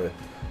 taking a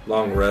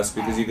long rest?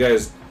 Because you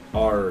guys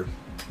are,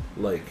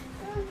 like,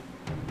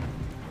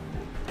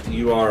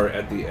 you are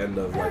at the end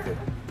of, like, a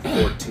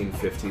 14,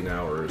 15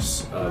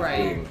 hours of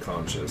being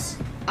conscious.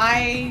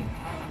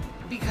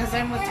 Because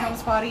I'm with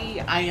Tom's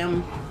body, I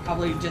am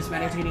probably just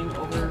meditating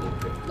over,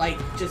 like,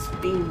 just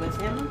being with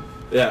him.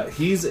 Yeah,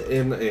 he's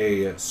in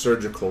a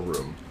surgical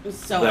room.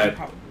 So I'm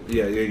probably...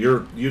 Yeah,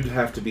 you'd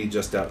have to be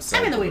just outside.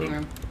 I'm in the waiting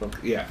room. Okay,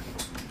 yeah.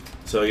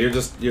 So you're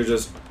just.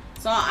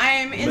 So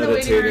I'm in the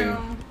waiting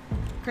room.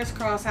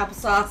 Crisscross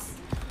applesauce.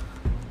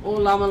 Oh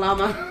llama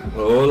llama.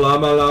 Oh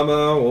llama llama.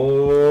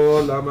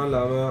 Oh llama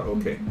llama.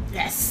 Okay.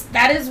 Yes,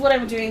 that is what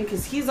I'm doing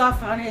because he's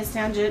off on his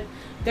tangent.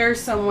 There's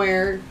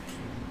somewhere.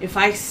 If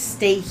I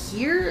stay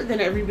here,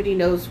 then everybody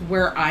knows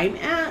where I'm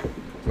at.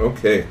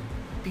 Okay.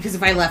 Because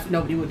if I left,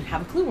 nobody would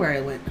have a clue where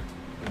I went.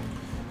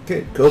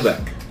 Okay, go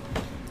back.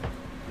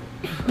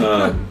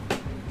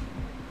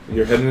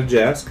 You're heading to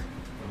Jask,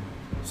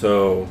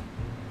 so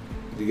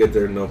you get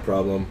there no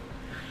problem.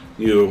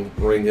 You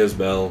ring his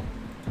bell,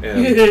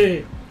 and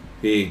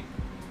he,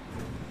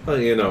 well,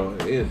 you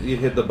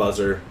hit the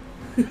buzzer.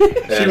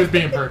 She was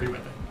being pervy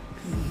with it.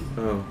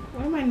 Oh.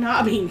 Why am I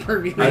not being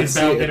pervy with His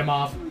bell get him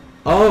off.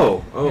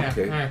 Oh, Yeah,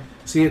 okay. alright.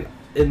 See,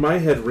 in my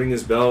head, ring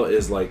his bell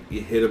is like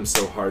you hit him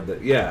so hard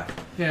that yeah.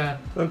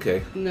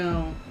 Okay,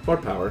 No. more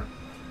power.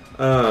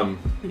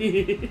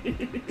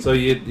 So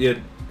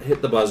you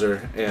hit the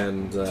buzzer,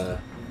 and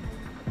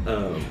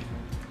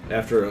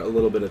after a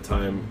little bit of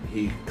time,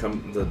 the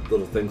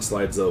little thing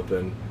slides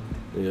open.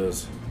 And he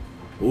goes,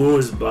 "Who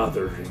is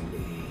bothering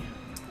me?"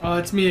 Oh,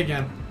 it's me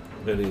again.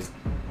 And he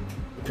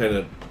kind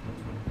of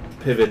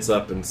pivots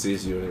up and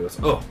sees you, and he goes,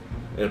 "Oh!"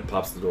 And it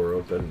pops the door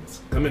open.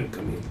 It's, come in.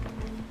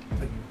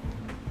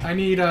 I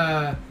need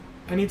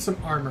some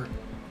armor.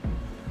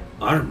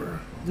 Armor.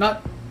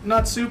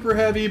 Not super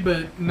heavy,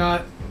 but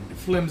not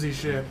flimsy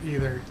shit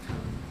either.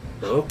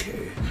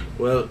 Okay.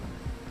 Well,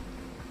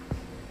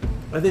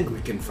 I think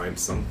we can find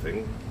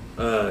something.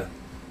 So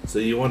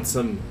you want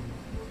some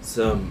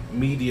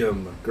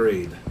medium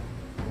grade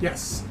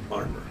Yes.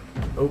 armor.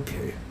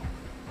 Okay.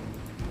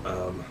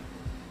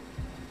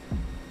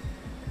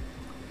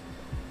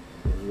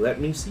 Let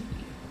me see.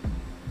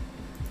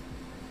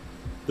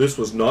 This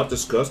was not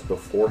discussed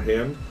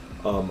beforehand.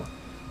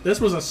 This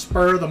was a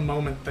spur of the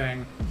moment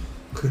thing.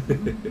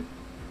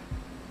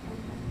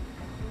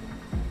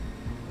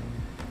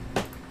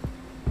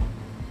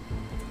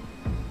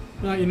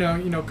 You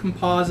know,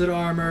 composite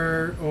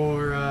armor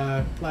or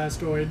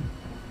plastoid.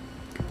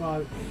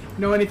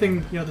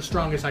 Anything, the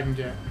strongest I can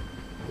get.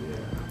 Yeah.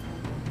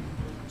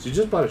 So you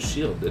just bought a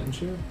shield,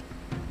 didn't you?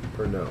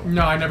 Or no?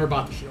 No, I never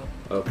bought the shield.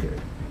 Okay.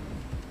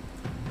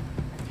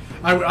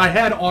 I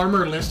had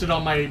armor listed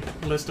on my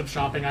list of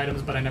shopping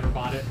items, but I never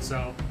bought it,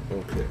 so...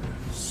 Okay.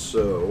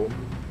 So...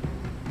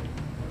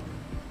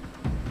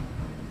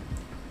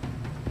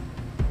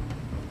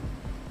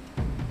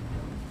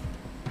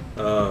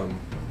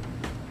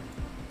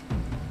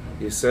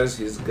 He says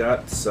he's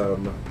got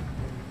some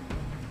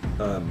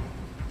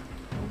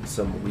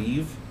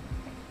weave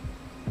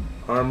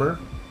armor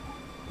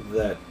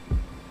that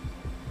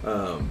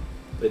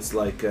it's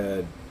like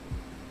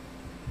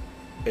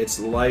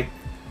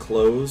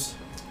clothes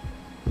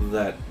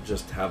that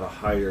just have a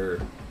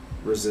higher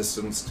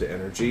resistance to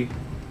energy,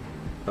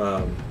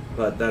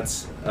 but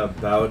that's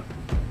about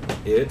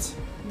it.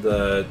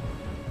 The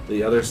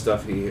other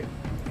stuff he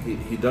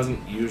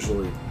doesn't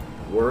usually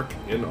work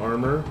in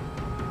armor.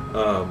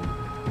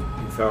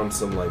 He found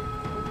some like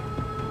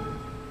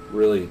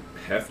really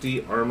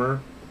hefty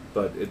armor,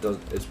 but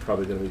it's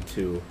probably going to be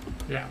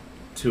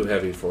too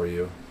heavy for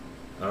you.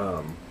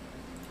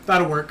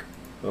 That'll work.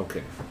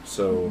 Okay,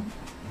 so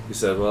he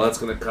said, well, that's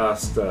going to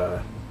cost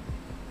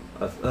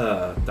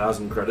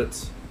 1,000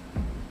 credits.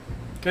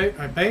 Okay,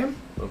 I pay him.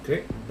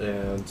 Okay,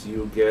 and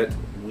you get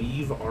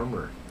weave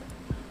armor.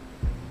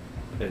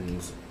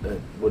 And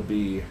it would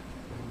be...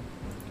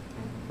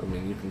 I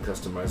mean, you can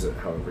customize it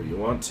however you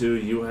want to.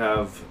 You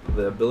have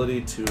the ability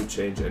to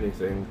change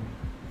anything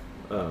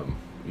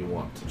you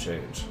want to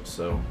change.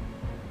 So,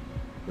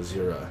 because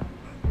you're a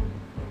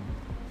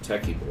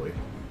techie boy.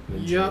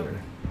 Engineer. Yep.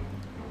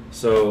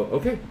 So,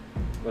 okay.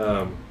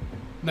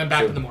 Then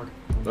back to the morgue.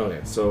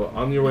 Okay, so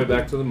on your way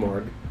back to the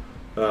morgue,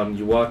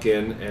 you walk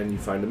in and you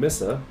find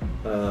Amissa,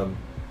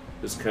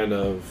 just kind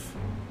of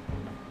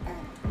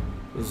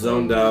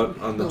zoned out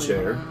on the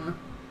chair.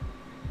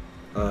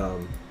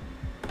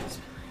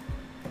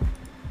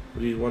 What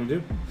do you want to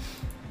do?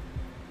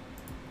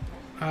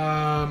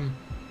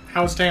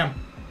 How's Tam?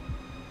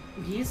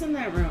 He's in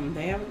that room.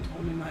 They haven't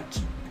told me much.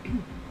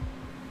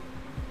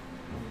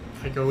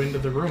 I go into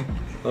the room.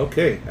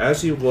 Okay,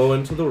 as you go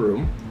into the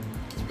room,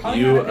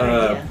 Probably not a good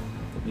idea.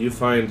 you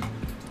find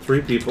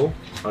 3 people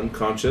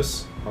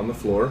unconscious on the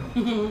floor,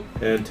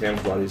 and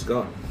Tam's body's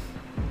gone.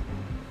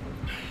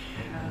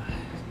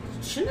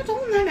 Shouldn't have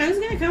told him that. Now he's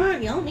gonna come out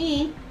and yell at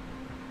me.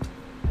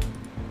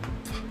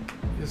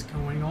 What is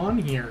going on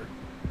here?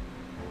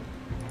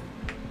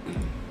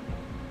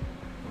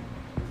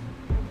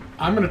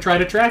 I'm gonna try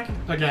to track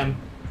again.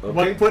 Okay.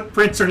 What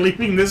footprints are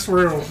leaving this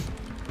room?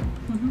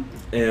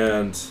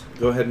 And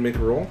go ahead and make a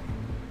roll.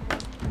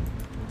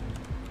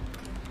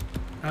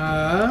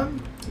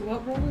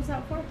 What role is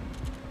that for?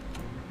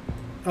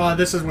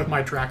 This is with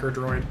my tracker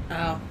droid.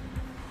 Oh.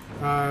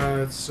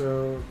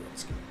 So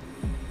that's gonna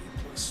be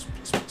plus.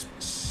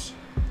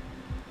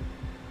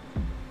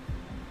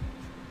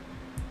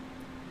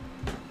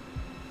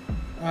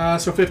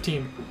 So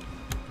 15.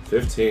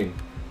 15.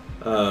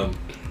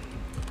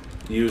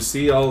 You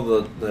see all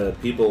the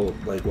people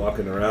like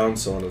walking around,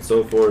 so on and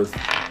so forth,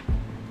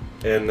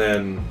 and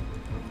then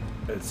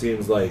it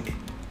seems like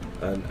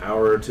an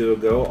hour or two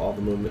ago, all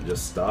the movement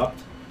just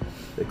stopped.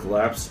 They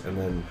collapsed, and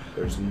then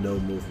there's no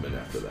movement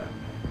after that.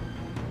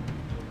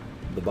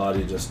 The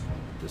body just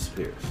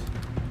disappears.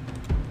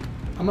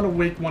 I'm gonna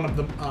wake one of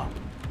them up.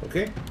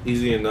 Okay,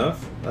 easy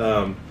enough.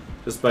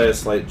 Just by a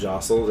slight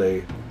jostle,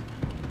 they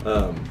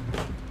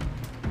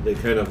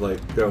kind of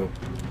like go,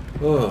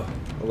 oh,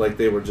 like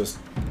they were just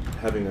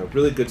having a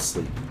really good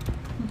sleep.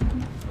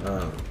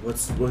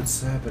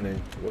 What's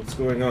happening? What's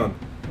going on?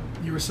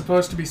 You were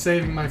supposed to be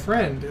saving my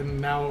friend,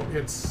 and now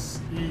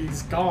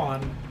he's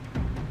gone.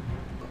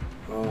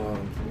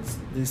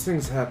 These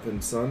things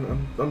happen,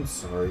 son. I'm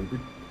sorry.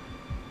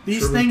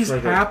 These sure we things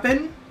tried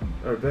happen.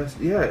 our best.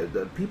 Yeah,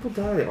 people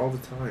die all the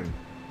time.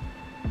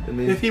 I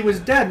mean, If he was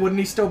dead, wouldn't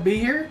he still be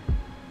here?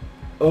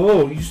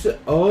 oh, you said.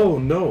 Oh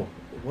no,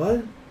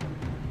 what?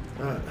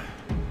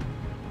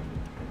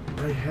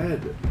 My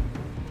head.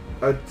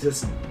 I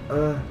just.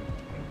 I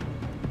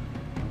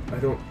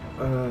don't.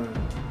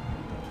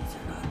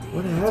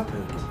 What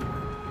happened?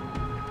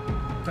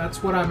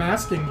 That's what I'm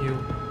asking you.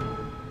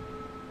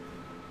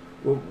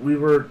 Well, we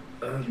were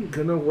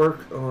gonna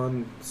work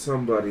on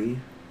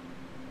somebody.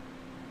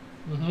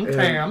 Mm-hmm. And-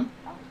 Tam.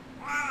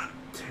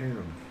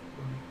 Tam.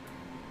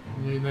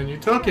 And then you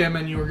took him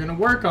and you were going to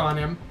work on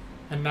him,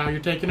 and now you're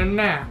taking a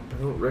nap.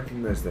 I don't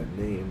recognize that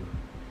name.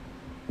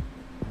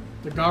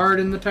 The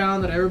guard in the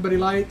town that everybody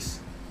likes.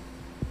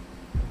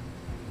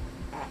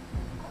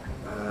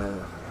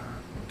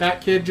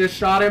 That kid just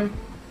shot him.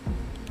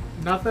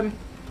 Nothing?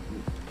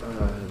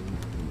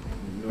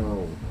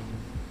 No.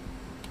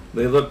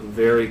 They look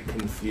very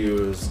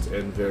confused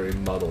and very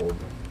muddled.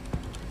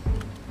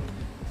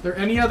 Is there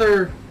any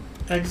other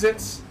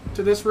exits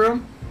to this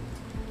room?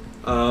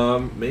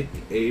 Make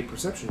a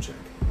perception check.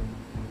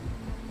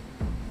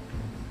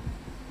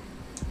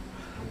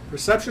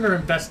 Perception or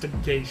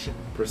investigation?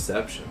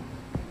 Perception.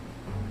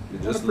 You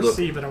I want just to look.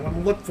 perceive it. I want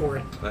to look for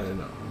it. I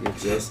know.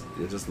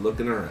 You're just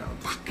looking around.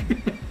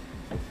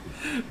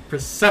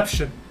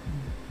 Perception.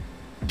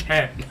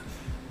 10.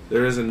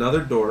 There is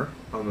another door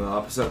on the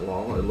opposite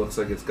wall. It looks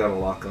like it's got a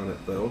lock on it,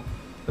 though.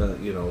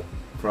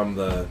 From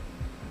the...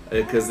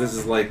 Because this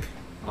is like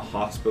a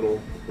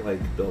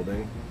hospital-like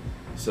building.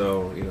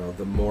 So,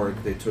 the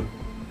morgue, they took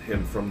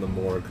him from the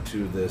morgue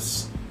to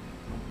this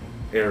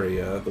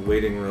area. The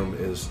waiting room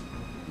is,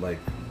 like,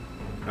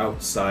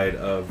 outside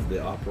of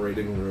the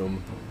operating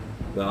room.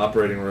 The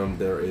operating room,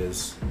 there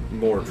is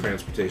more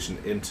transportation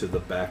into the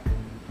back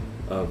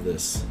of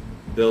this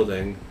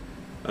building.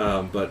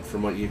 But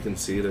from what you can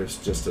see, there's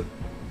just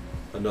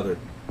another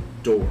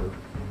door.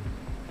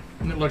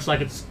 And it looks like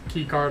it's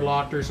key card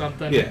locked or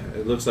something. Yeah,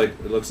 it looks like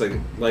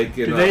in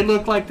Do they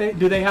look like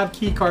do they have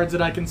key cards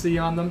that I can see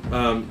on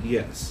them?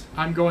 Yes.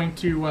 I'm going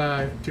to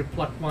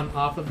pluck one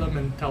off of them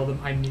and tell them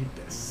I need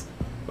this.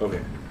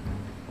 Okay.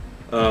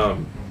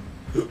 So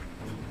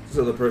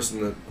the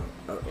person that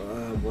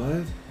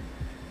what?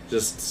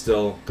 Just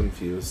still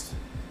confused.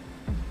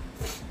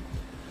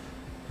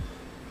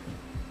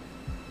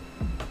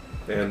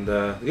 And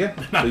yeah,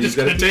 I'm just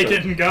gonna take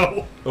it and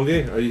go.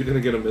 Okay, are you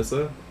gonna get a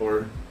Missa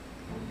or?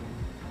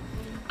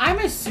 I'm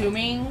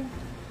assuming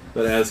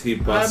But as he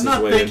busts I'm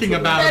not his way thinking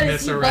into about that it,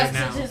 as he Missa, right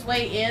busted now. his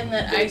way in,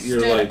 that I You're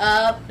stood like-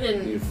 up you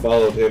and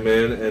followed him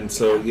in, and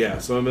so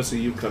Missa,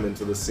 you come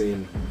into the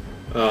scene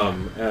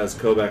as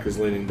Kobak is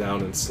leaning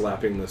down and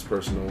slapping this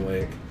person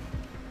awake,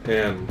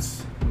 and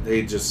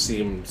they just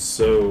seem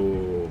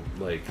so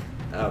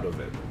out of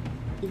it.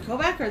 go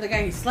back, or the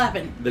guy he's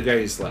slapping. The guy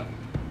he's slapping,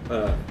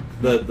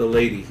 the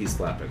lady he's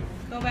slapping.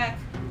 Go back.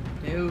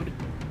 Dude.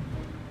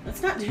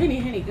 That's not doing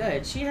you any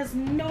good. She has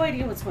no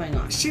idea what's going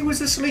on. She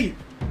was asleep.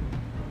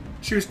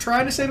 She was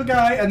trying to save a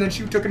guy, and then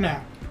she took a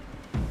nap.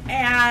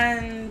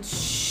 And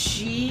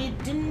she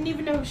didn't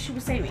even know she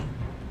was saving.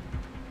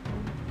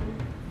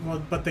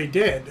 Well, but they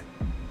did.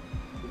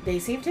 They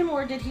saved him,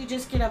 or did he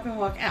just get up and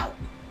walk out?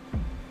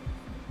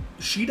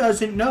 She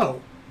doesn't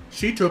know.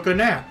 She took a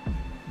nap.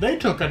 They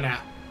took a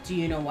nap. Do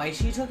you know why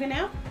she took a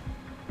nap?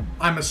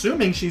 I'm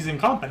assuming she's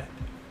incompetent.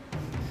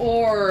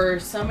 Or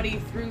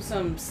somebody threw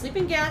some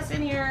sleeping gas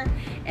in here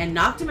and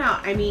knocked him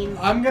out. I mean,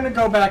 I'm gonna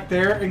go back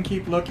there and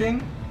keep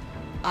looking.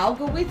 I'll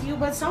go with you,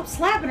 but stop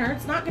slapping her.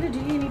 It's not going to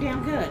do you any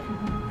damn good.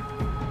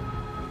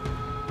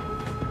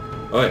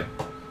 Okay.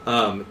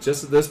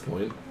 Just at this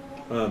point,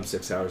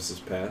 6 hours has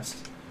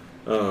passed.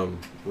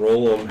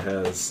 Roland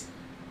has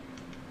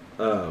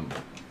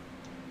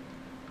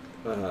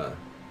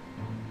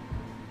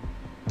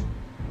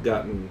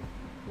gotten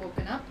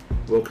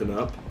woken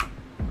up,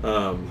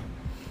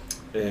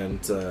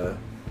 and the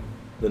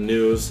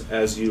news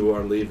as you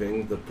are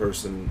leaving, the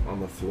person on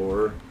the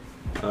floor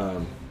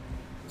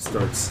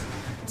starts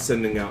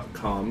sending out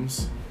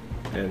comms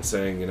and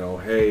saying,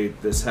 hey,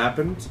 this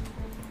happened.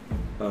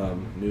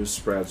 News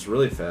spreads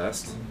really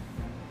fast.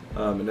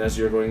 And as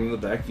you're going in the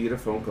back, you get a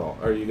phone call,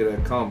 or you get a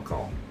comm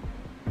call.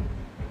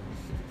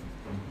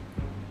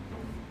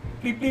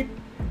 Bleep, bleep.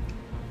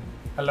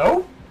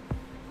 Hello?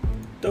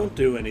 Don't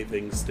do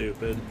anything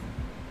stupid.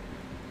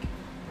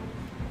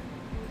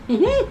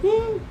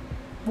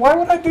 Why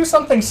would I do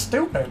something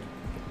stupid?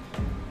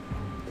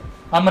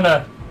 I'm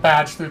gonna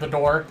badge through the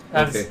door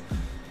as Okay.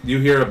 You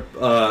hear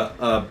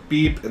a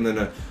beep and then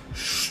a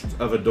shh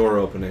of a door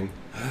opening.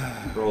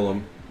 Roll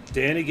them.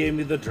 Danny gave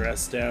me the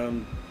dress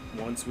down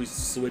once we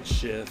switched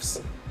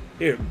shifts.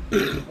 Here.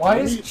 Why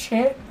is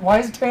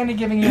Tandy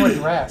giving you a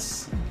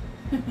dress?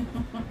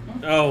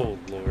 Oh,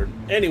 Lord.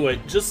 Anyway,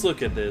 just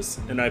look at this.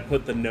 And I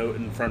put the note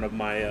in front of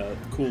my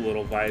cool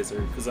little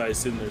visor, because I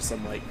assume there's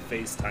some,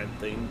 FaceTime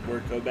thing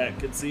where Kobak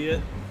could see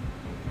it.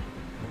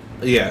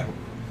 Yeah.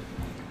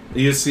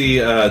 You see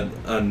a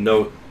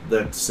note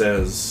that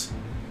says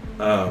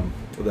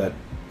that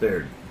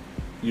they're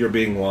you're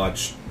being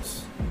watched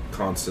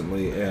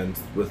constantly, and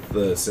with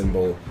the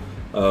symbol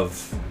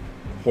of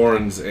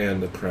horns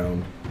and a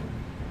crown.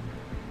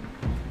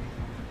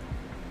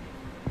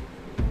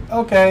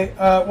 Okay,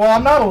 well,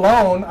 I'm not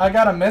alone. I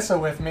got a Missa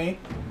with me.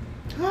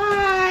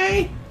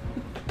 Hi.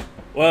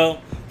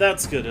 Well,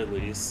 that's good at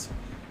least.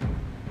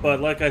 But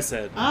like I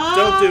said,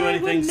 don't do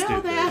anything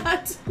stupid.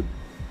 That.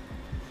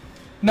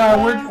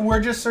 No, we're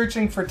just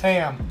searching for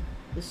Tam.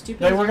 The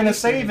stupid. They were gonna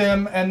save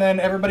him, and then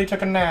everybody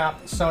took a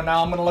nap. So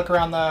now I'm gonna look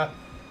around the.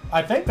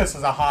 I think this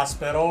is a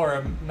hospital or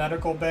a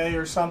medical bay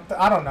or something.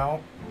 I don't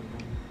know.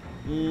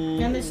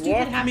 And the stupid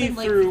Walk me happened,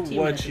 like, through 15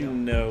 what minutes you ago.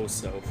 know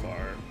so far.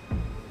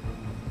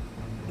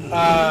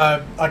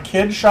 A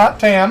kid shot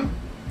Tam.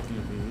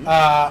 Mm-hmm.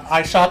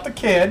 I shot the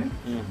kid.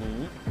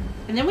 Mm-hmm.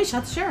 And then we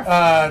shot the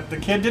sheriff. The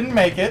kid didn't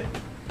make it.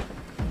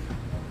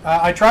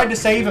 I tried to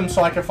save him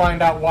so I could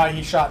find out why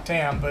he shot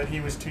Tam, but he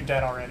was too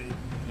dead already.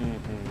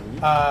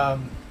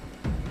 Mm-hmm.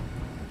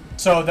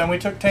 So then we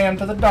took Tam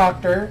to the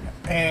doctor,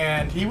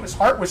 and his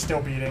heart was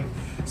still beating.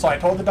 So I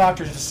told the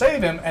doctors to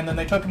save him, and then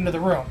they took him to the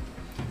room.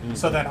 Mm-hmm.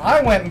 So then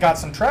I went and got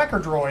some tracker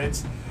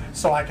droids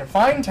so I could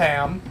find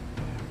Tam.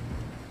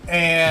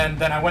 And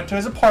then I went to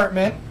his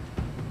apartment,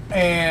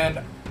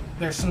 and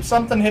there's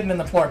something hidden in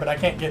the floor, but I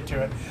can't get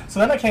to it. So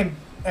then I came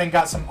and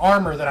got some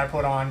armor that I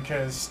put on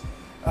because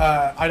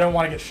I don't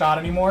want to get shot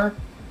anymore.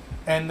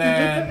 And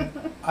then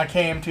I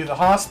came to the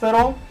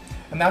hospital,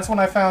 and that's when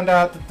I found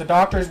out that the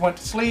doctors went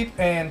to sleep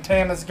and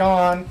Tam is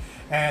gone.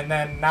 And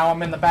then now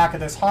I'm in the back of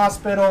this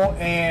hospital,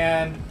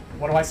 and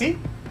what do I see?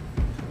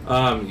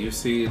 You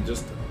see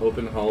just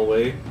open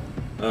hallway.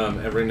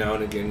 Every now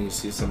and again, you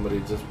see somebody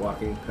just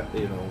walking.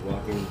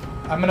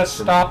 I'm gonna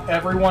stop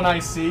everyone I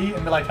see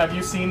and be like, "Have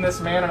you seen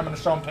this man?" And I'm gonna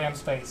show him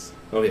Tam's face.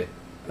 Okay.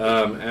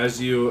 As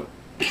you,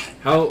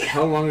 how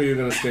long are you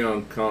gonna stay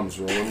on comms,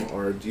 Roland,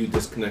 or do you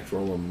disconnect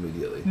Roland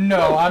immediately?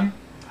 No,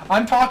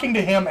 I'm talking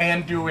to him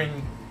and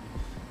doing.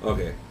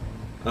 Okay.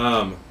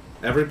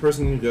 Every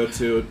person you go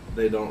to,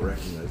 they don't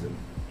recognize him.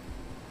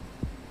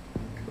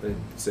 They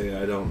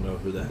say, "I don't know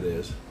who that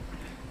is."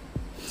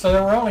 So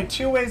there were only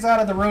two ways out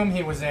of the room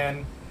he was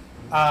in.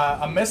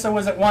 Amissa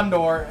was at one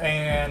door,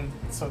 and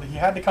so he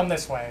had to come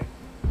this way.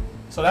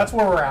 So that's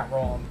where we're at,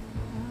 Roland.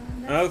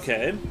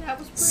 Okay. That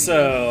was pretty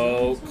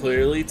So easy.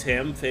 clearly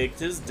Tam faked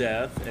his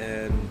death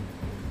and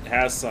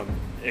has some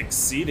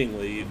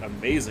exceedingly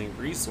amazing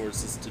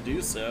resources to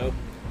do so.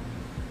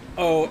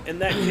 Oh, and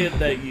that kid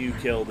that you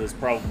killed is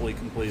probably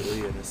completely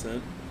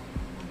innocent.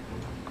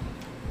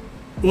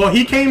 Well,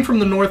 he came from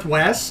the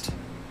northwest.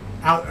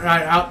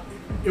 Out.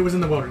 It was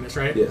in the wilderness,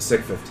 right? Yeah,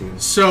 Sec 15.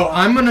 So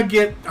I'm gonna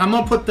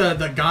put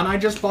the gun I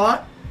just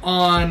bought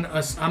on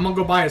I'm gonna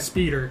go buy a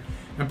speeder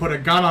and put a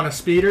gun on a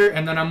speeder,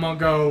 and then I'm gonna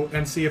go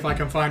and see if I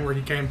can find where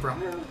he came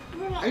from.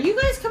 Are you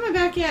guys coming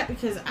back yet?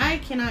 Because I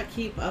cannot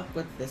keep up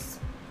with this.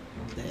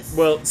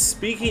 Well,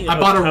 speaking I of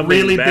bought a coming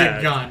really back,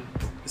 big gun.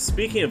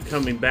 Speaking of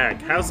coming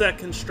back, how's that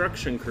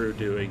construction crew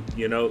doing?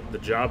 You know, the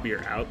job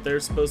you're out there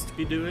supposed to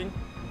be doing?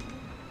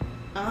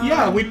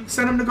 Yeah, we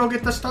sent him to go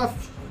get the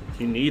stuff.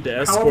 You need to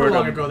However escort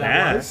long him ago that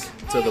back was.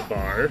 to the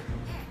bar.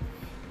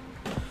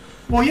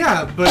 Well,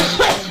 yeah,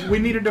 but we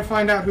needed to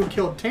find out who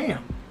killed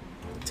Tam.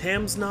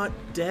 Tam's not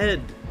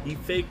dead. He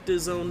faked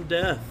his own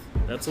death.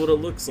 That's what it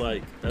looks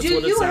like. That's Do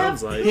what it you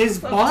sounds have- like. His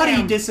Of body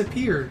Tam.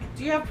 disappeared.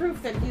 Do you have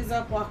proof that he's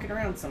up walking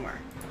around somewhere?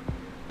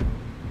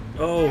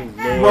 Oh, Lord.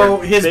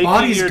 Well, his Faking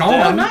body's your gone. No,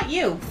 death- not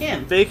you.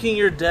 Him. Faking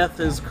your death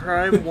is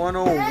crime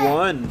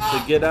 101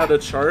 to get out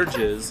of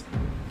charges.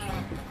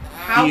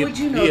 How He- would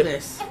you know he-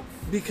 this?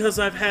 Because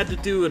I've had to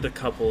do it a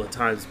couple of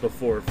times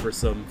before for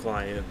some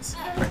clients.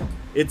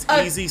 It's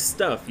easy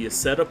stuff. You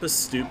set up a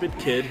stupid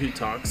kid who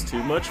talks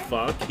too much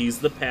fuck. He's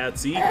the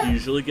patsy,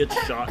 usually gets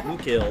shot and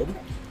killed.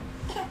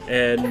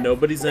 And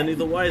nobody's any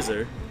the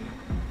wiser.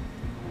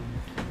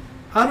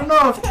 I don't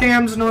know if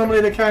Tam's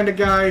normally the kind of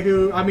guy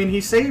who. I mean, he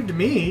saved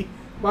me.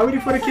 Why would he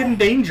put a kid in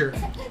danger?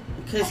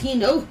 Because he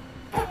knows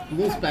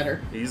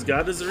better. He's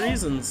got his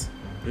reasons.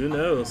 Who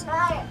knows?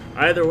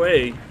 Either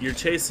way, you're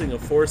chasing a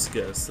force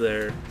ghost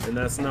there, and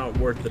that's not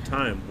worth the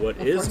time. What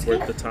is force worth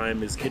ghost? the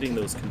time is getting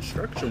those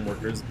construction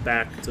workers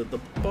back to the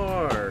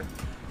bar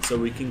so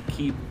we can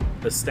keep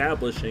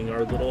establishing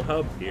our little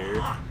hub here.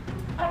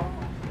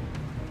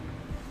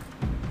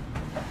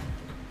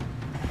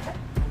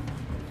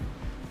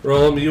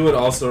 Roland, you would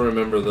also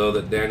remember, though,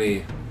 that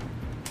Danny...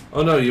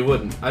 Oh, no, you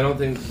wouldn't. I don't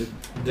think... Did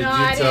No, you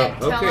I tell... didn't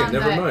tell Okay, him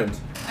never that. mind.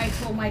 I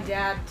told my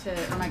dad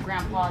or my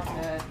grandpa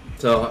to.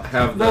 To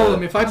have the...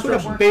 Roland, if I put a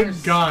Construction big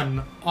workers.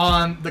 gun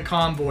on the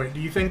convoy, do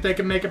you think they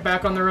can make it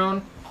back on their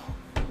own?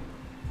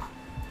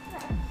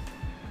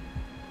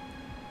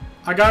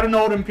 I got an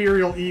old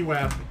Imperial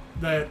E-Web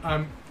that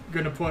I'm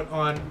gonna put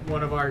on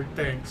one of our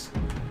things.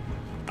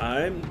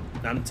 I'm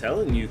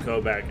telling you,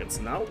 Kobak, it's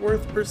not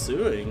worth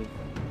pursuing.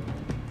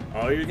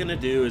 All you're gonna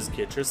do is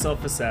get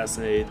yourself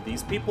assassinated.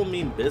 These people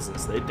mean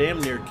business. They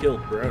damn near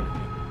killed Brony.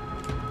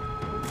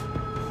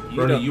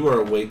 Bernie, you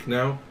are awake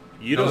now?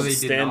 You No, don't they did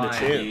stand a not,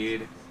 chance.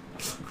 dude.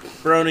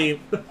 Brony,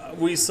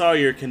 we saw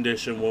your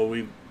condition while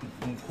we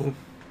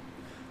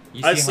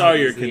You I see saw how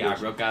your easily I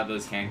condition. broke out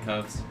those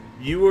handcuffs?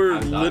 You were I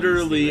thought you'd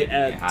literally see it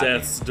at happen.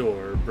 death's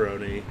door,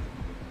 Brony.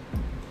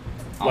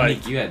 I'll Like-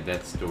 meet you at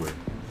death's door.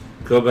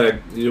 Kobak,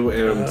 you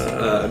and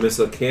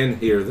Amissa can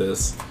hear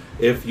this.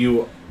 If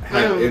you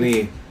have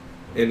any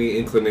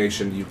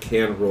inclination, you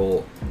can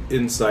roll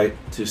insight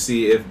to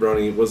see if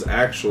Brony was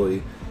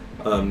actually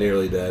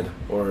nearly dead,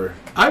 or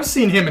I've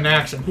seen him in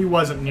action. He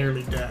wasn't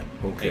nearly dead.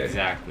 okay.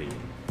 Exactly.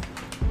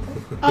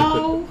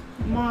 Oh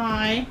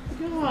my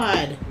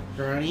god,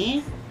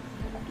 Brony.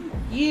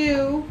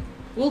 You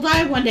will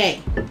die one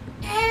day. No,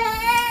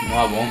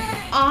 I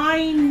won't.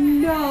 I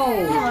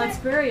know. Well, it's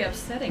very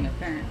upsetting,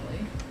 apparently.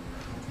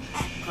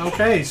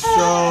 Okay,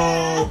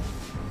 so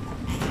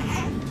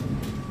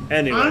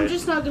Anyway, I'm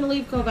just not going to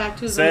leave Kobak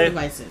to his own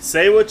devices.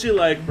 say what you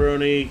like,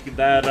 Brony.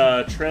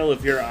 That trail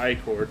of your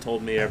ichor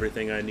told me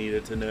everything I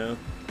needed to know.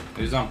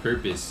 It was on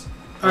purpose.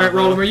 all right,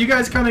 Roland, are you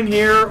guys coming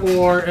here,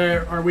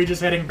 or are we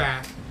just heading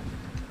back?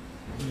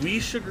 We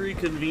should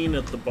reconvene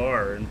at the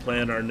bar and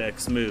plan our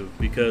next move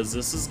because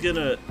this is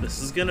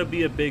gonna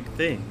be a big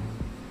thing.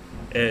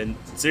 And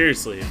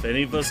seriously, if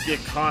any of us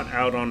get caught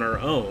out on our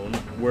own,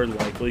 we're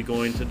likely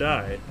going to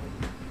die.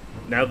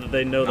 Now that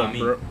they know Not that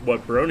me.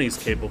 what Brony's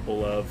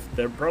capable of,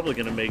 they're probably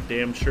gonna make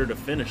damn sure to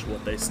finish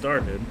what they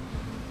started.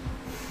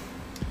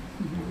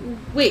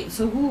 Wait,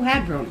 so who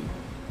had Brony?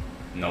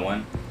 No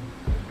one.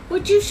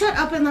 Would you shut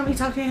up and let me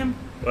talk to him?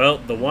 Well,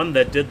 the one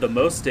that did the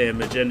most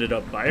damage ended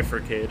up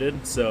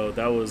bifurcated, so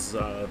that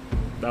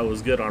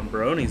was good on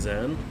Brony's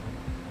end.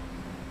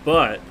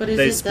 But But is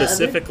they it the other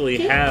specifically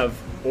kid? have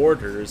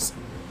orders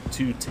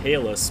to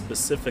tail us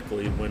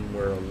specifically when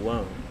we're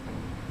alone.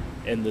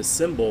 And the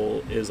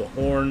symbol is a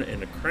horn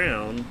and a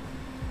crown,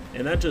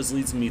 and that just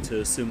leads me to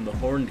assume the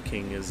Horned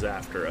King is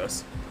after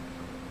us.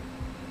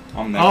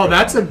 I'm never Oh,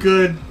 that's a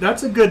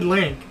alone. good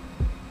link.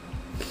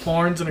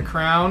 Horns and a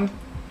crown.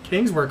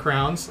 Kings wear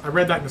crowns. I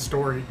read that in the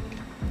story.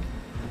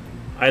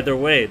 Either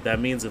way, that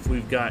means if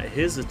we've got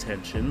his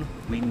attention,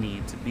 we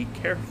need to be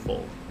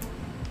careful.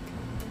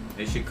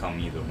 They should call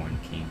me the Horn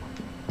King.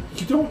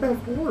 You don't have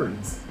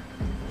horns.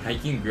 I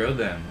can grow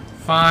them.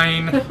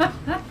 Fine.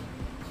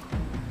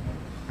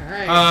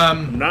 Alright.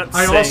 I'm not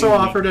I saying also we-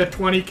 offered a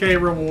 20k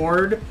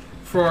reward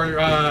for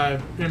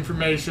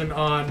information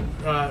on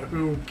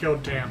who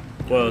killed Tam.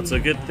 Well, it's a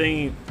good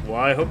thing. Well,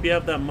 I hope you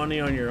have that money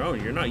on your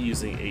own. You're not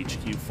using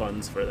HQ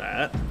funds for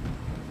that.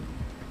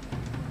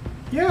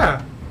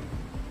 Yeah.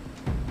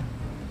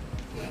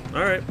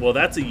 All right. Well,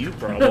 that's a you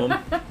problem.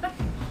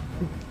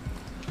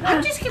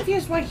 I'm just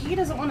confused why he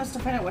doesn't want us to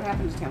find out what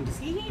happened to Tam. Does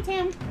he hate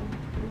Tam?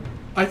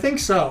 I think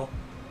so.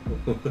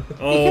 Because if he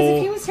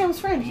Oh, was Tam's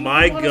friend, he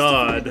my would want us to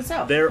God. figure this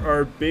out. There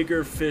are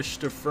bigger fish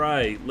to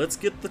fry. Let's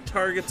get the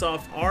targets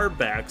off our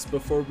backs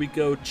before we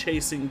go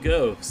chasing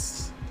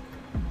ghosts.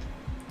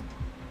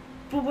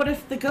 But what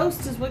if the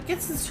ghost is what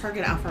gets this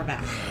target off our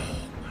back?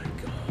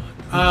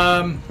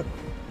 Oh,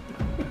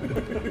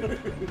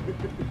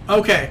 my God.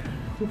 Okay.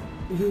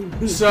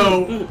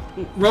 So,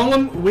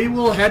 Roland, we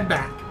will head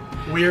back.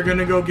 We are going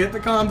to go get the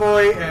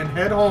convoy and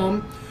head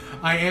home.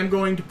 I am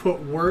going to put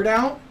word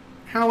out,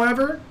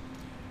 however,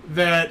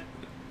 that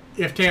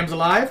if Tam's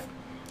alive,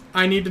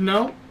 I need to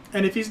know.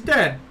 And if he's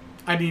dead,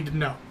 I need to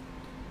know.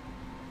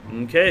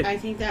 Okay. I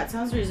think that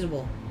sounds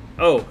reasonable.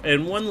 Oh,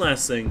 and one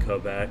last thing,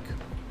 Kobak.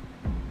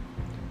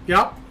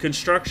 Yep.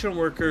 Construction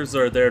workers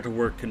are there to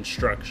work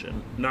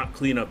construction, not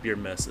clean up your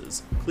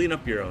messes. Clean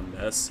up your own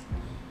mess.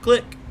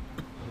 Click.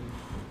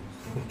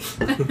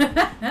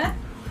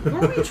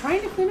 Weren't we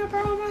trying to clean up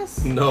our own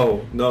mess?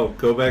 No,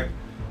 go back.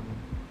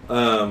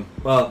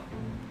 Well,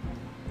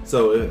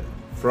 so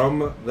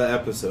from the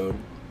episode,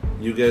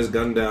 you guys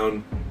gunned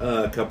down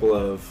a couple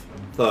of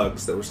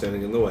thugs that were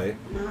standing in the way,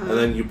 and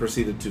then you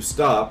proceeded to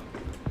stop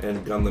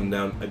and gun them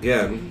down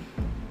again.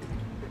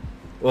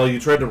 Well, you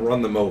tried to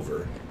run them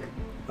over.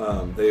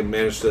 They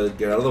managed to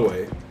get out of the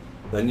way.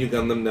 Then you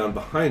gunned them down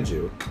behind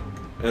you,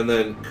 and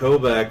then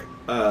Kobak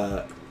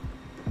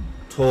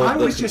told I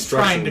the was just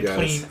trying construction to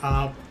guys clean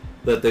up.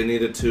 that they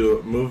needed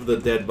to move the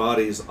dead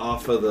bodies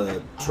off of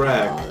the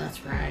track, Oh,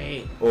 that's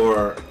right.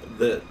 or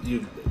that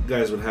you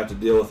guys would have to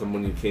deal with them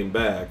when you came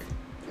back.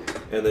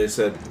 And they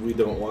said, we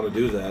don't want to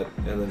do that.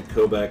 And then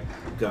Kobak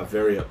got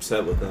very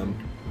upset with them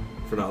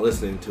for not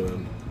listening to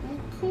him.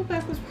 Well,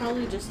 Kobak was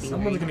probably just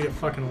Someone's angry. going to get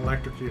fucking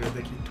electrocuted if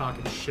they keep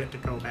talking shit to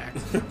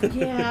Kobak.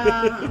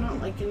 Yeah, I'm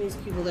not liking these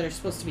people that are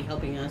supposed to be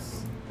helping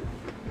us.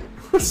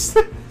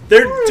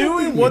 They're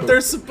doing what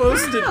they're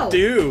supposed How? to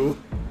do.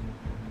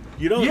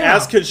 You don't Yeah,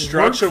 ask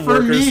construction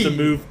work for workers to me.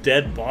 move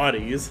dead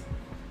bodies.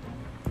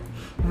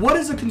 What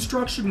is a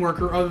construction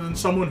worker other than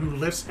someone who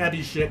lifts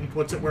heavy shit and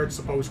puts it where it's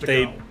supposed to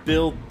They go?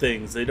 build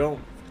things. They don't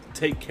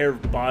take care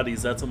of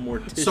bodies. That's a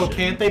mortician. So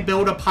can't they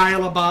build a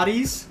pile of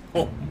bodies?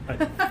 Oh my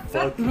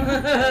fucking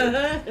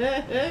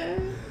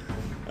God.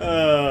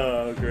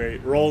 Oh,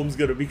 great. Roland's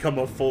gonna become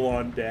a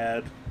full-on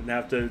dad and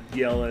have to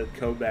yell at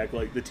Kobak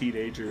like the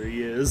teenager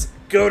he is.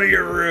 Go to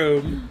your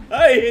room.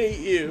 I hate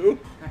you.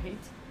 Right?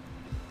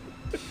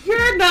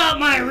 You're not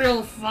my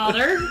real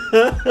father.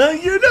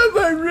 You're not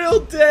my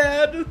real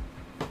dad.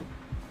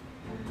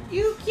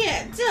 You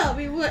can't tell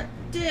me what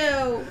to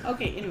do.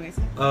 Okay, anyways.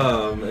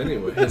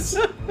 Anyways.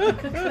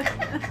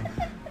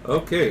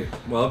 Okay,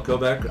 well, go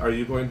back. Are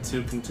you going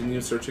to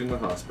continue searching the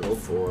hospital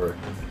for...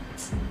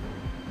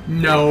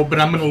 No, but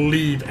I'm gonna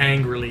leave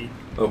angrily.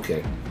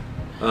 Okay.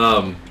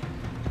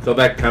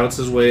 Kobak counts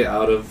his way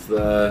out of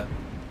the...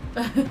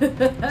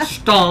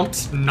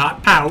 Stomps,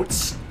 not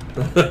pouts.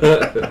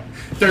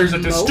 There's a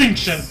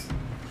distinction.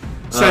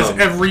 Says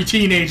every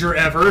teenager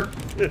ever.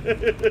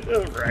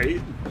 Right.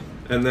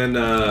 And then,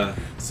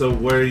 so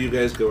where are you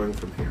guys going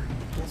from here?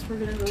 Guess we're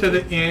gonna go To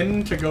the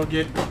inn to go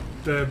get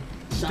the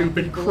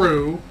stupid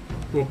crew,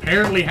 who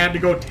apparently had to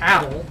go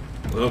tattle.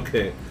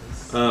 Okay.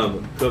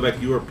 Kobak,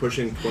 you are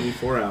pushing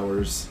 24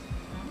 hours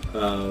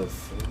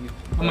of...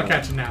 I'm gonna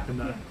catch a nap in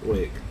the...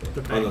 Wake.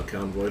 The On the thing.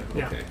 convoy?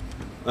 Yeah. Okay.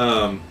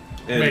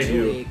 And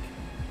Maybe.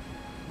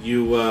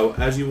 you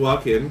as you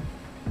walk in,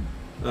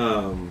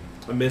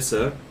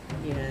 Amissa,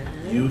 Yeah.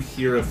 you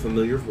hear a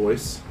familiar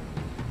voice.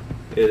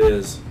 It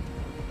is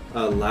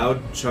a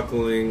loud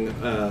chuckling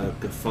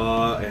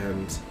guffaw,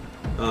 and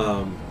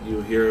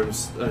you hear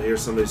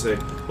somebody say,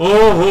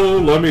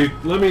 "Oh, let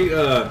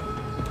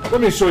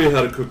me show you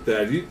how to cook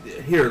that.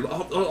 Here,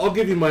 I'll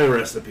give you my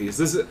recipes.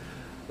 This is,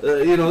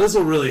 this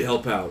will really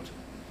help out."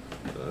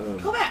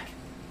 Go back.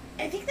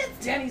 I think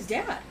that's Danny's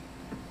dad.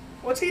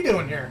 What's he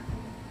doing here?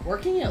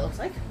 Working, it looks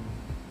like.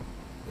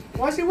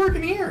 Why is he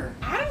working here?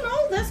 I don't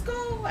know. Let's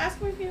go ask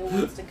him if he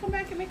wants to come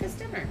back and make us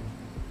dinner.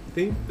 I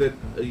think that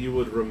you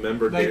would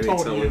remember They Danny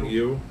told telling you.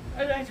 you.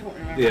 I don't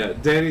remember. Yeah,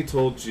 Danny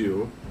told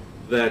you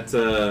that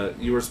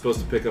you were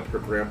supposed to pick up her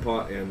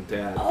grandpa and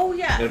dad Oh,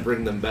 yeah. and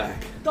bring them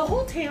back. The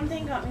whole Tam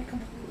thing got me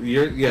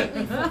completely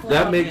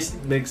That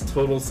makes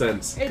total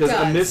sense, It because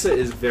does. Amissa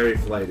is very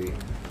flighty.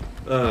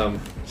 She Yes,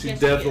 she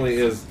definitely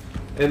is. is,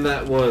 and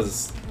that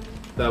was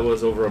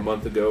over a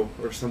month ago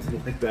or something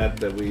like that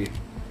we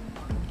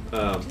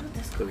Dude,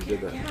 this that we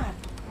did that. dad.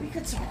 We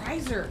could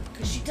surprise her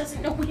because she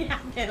doesn't know we have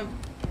him.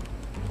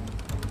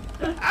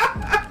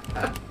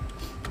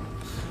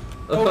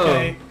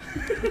 Okay.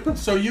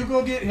 So you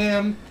go get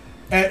him.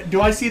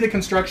 Do I see the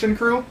construction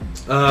crew?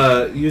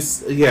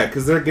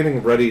 Because they're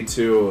getting ready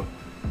to.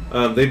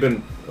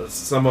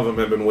 Some of them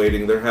have been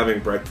waiting. They're having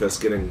breakfast,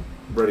 getting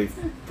ready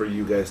for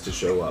you guys to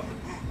show up.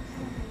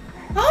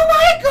 Oh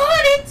my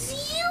God,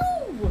 it's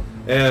you!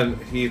 And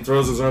he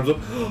throws his arms up.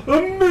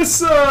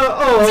 Amissa!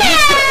 Oh,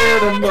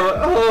 Mr. Anima!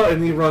 Oh,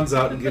 and he runs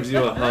out and gives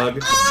you a hug.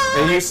 Oh,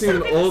 And you I'm see so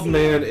an good to old see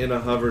man in a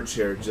hover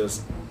chair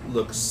just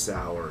look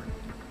sour.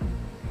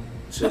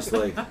 Just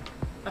like, Grandpa!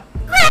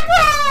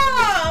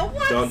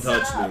 What's don't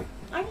touch up? me.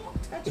 I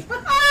won't touch you.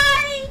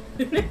 Hi!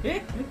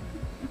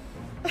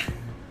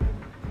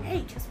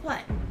 Hey, guess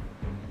what?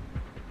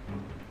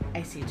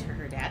 I say to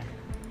her dad,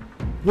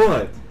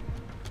 What?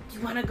 you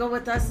want to go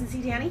with us and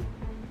see Danny?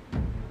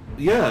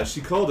 Yeah,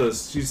 she called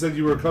us. She said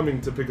you were coming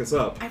to pick us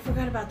up. I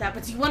forgot about that,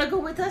 but do you want to go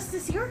with us to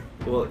see her?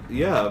 Well,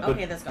 yeah, but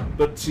Okay, let's go.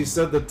 but she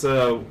said that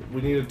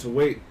we needed to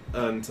wait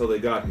until they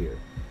got here.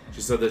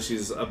 She said that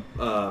she's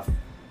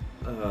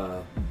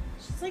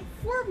She's like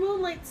 4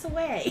 moonlights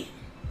away.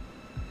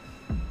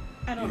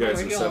 I don't you know guys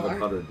where are you all are.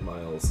 700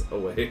 miles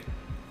away.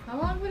 How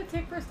long would it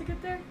take for us to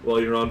get there?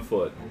 Well, you're on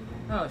foot.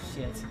 Oh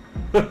shit.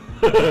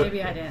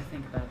 Maybe I didn't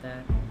think about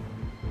that.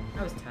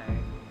 I was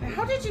tired.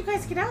 How did you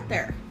guys get out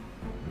there?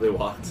 They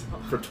walked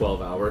for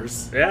 12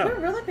 hours. Yeah. We've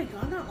really been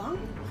gone that long?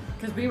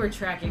 Because we were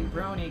tracking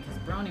Brony, because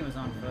Brony was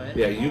on foot.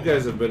 Yeah, you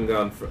guys have been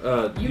gone for.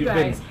 You you've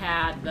guys been.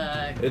 had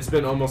the It's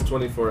been almost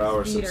 24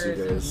 hours since you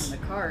speeders guys in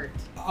the cart.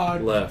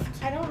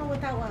 left. I don't know what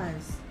that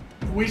was.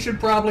 We should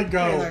probably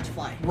Very go. large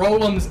fly.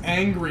 Roland's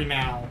angry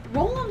now.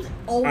 Roland's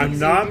always I'm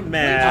not angry.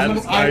 mad.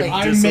 Roland's I'm angry.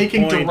 I'm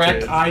making disappointed.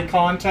 direct eye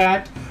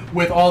contact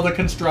with all the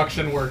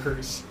construction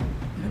workers.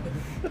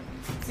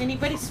 Does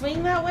anybody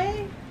swing that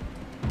way?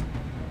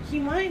 He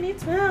might need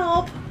some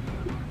help.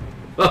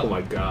 Oh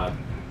my god.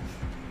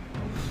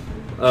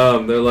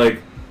 They're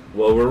like,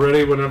 well, we're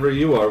ready whenever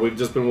you are. We've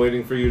just been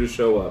waiting for you to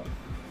show up.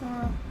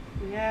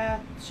 Yeah,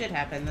 shit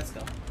happened. Let's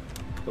go.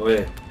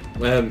 Okay.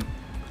 And,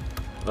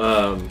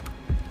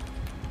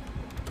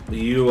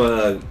 you,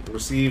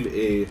 receive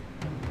a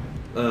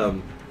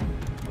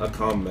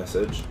comm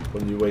message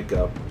when you wake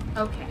up.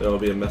 Okay. There will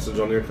be a message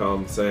on your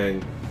comm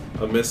saying,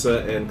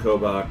 Amissa and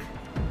Kobak,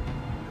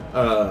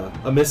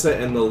 Amissa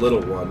and the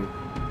little one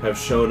have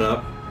shown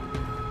up,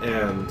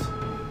 and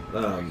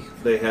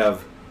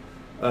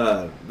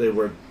they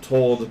were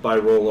told by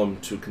Rolam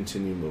to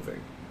continue moving.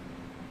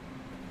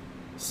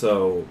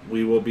 So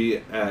we will be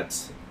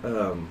at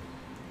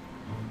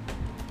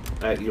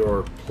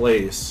your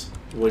place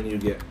when you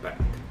get back.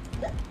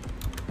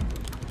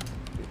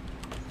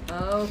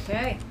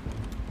 Okay.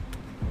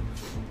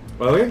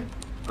 Okay.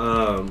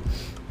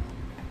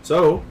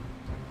 So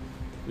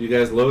you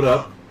guys load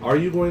up. Are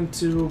you going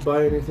to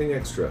buy anything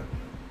extra?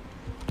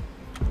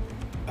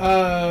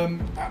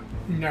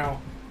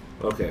 No.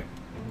 Okay.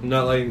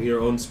 Not like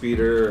your own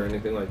speeder or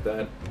anything like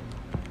that?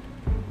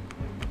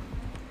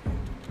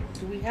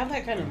 Do we have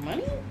that kind of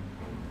money?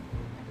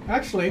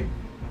 Actually,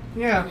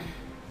 yeah.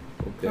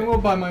 Okay. I will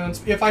buy my own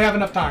if I have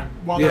enough time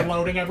while they're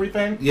loading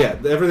everything. Yeah,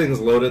 everything's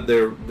loaded.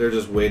 They're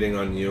just waiting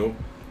on you.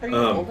 Are you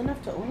old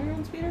enough to own your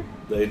own speeder?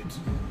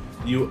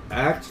 You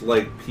act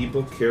like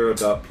people care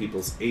about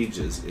people's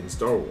ages in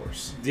Star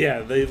Wars. Yeah,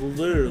 they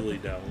literally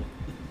don't.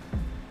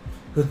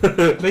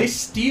 They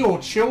steal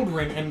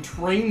children and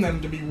train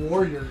them to be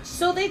warriors.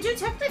 So they do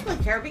technically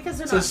care because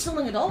they're not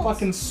stealing adults.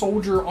 Fucking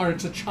soldier, or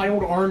it's a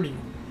child army.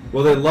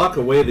 Well, they lock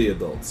away the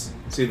adults.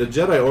 See, the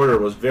Jedi Order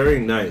was very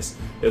nice.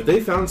 If they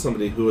found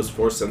somebody who was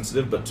force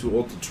sensitive but too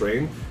old to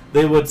train,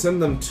 they would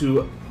send them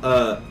to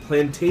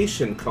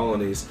plantation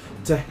colonies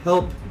to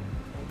help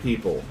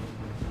people.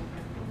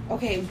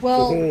 Okay,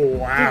 well,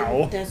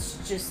 wow. That's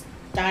just,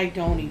 I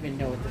don't even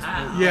know at this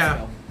point.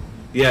 Yeah.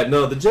 Yeah,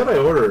 no, the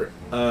Jedi Order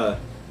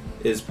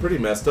is pretty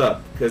messed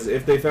up, because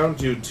if they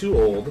found you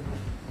too old,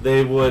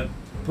 they would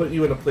put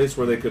you in a place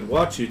where they could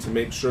watch you to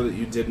make sure that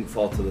you didn't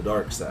fall to the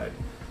dark side.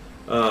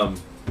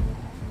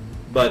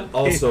 But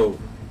also...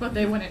 But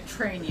they wouldn't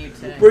train you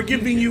to... We're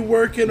giving you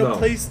work and No. a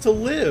place to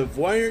live.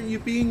 Why aren't you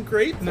being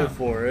grateful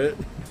for it?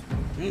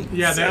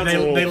 Yeah, Sounds a they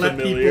little let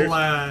familiar.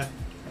 people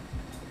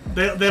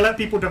they let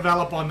people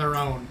develop on their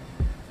own.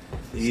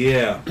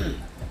 Yeah.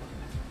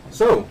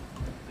 So,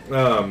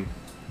 go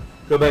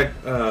back.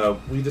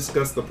 We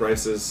discussed the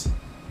prices.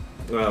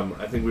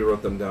 I think we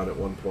wrote them down at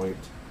one point.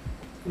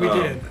 We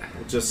did.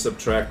 Just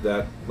subtract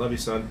that. Love you,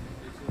 son.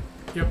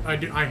 Yep, I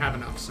do. I have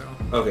enough, so.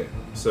 Okay,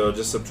 so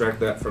just subtract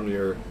that from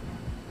your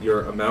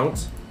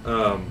amount,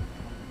 and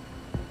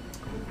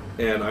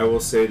I will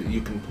say that you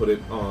can put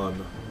it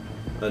on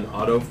an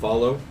auto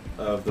follow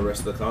of the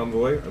rest of the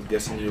convoy. I'm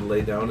guessing you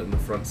lay down in the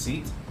front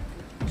seat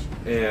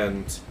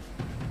and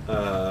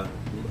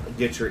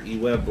get your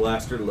E-Web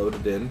blaster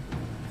loaded in,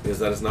 because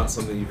that is not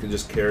something you can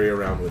just carry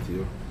around with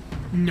you.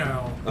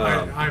 No,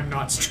 I'm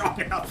not strong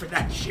enough for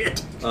that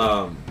shit.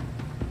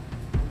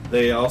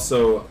 They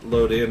also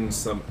load in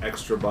some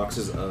extra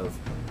boxes of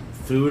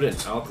food and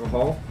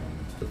alcohol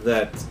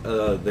that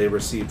they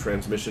receive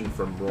transmission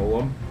from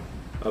Rollum,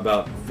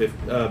 about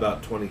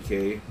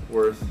 20k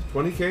worth.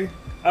 20k?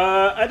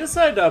 I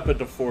decided to up it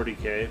to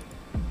 40k.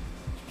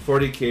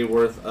 40k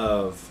worth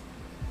of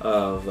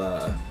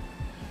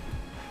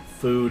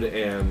food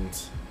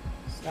and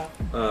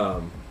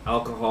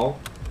alcohol,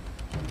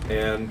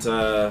 and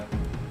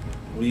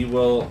we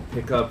will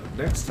pick up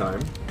next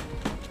time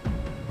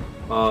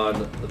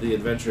on the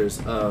adventures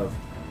of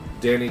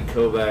Danny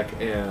Kobak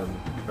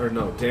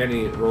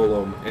Danny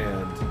Rollum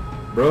and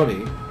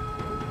Brony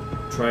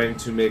trying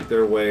to make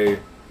their way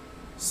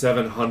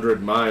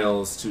 700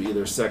 miles to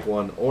either Sec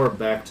 1 or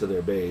back to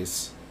their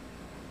base.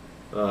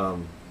 I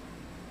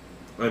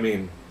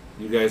mean,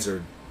 you guys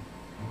are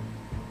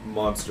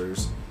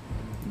monsters,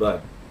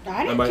 but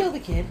I didn't kill the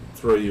kid.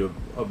 Throw you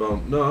a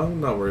bone. No,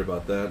 I'm not worried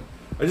about that.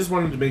 I just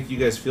wanted to make you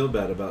guys feel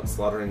bad about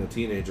slaughtering a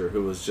teenager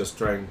who was just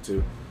trying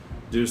to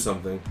do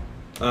something.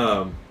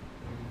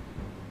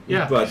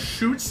 Yeah, but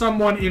shoot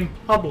someone in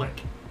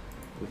public.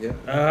 yeah,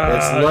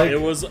 It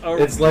was a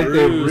it's like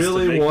they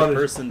really to make wanted the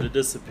person to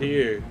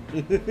disappear.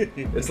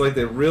 It's like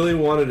they really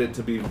wanted it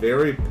to be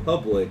very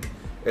public,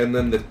 and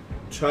then the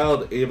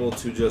child able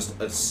to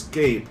just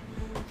escape,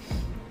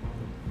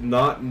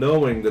 not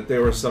knowing that they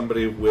were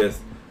somebody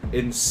with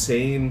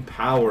insane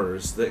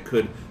powers that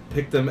could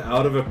pick them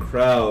out of a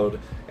crowd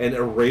and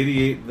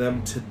irradiate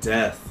them to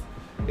death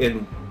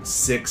in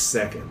 6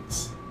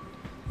 seconds.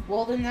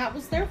 Well, then that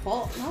was their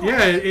fault. No.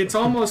 Yeah, it's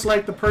almost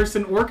like the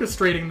person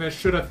orchestrating this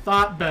should have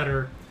thought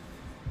better.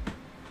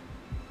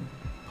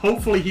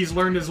 Hopefully he's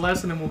learned his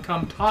lesson and will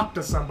come talk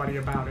to somebody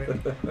about it.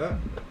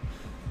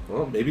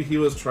 Well, maybe he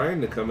was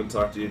trying to come and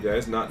talk to you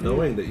guys, not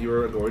knowing that you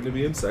were going to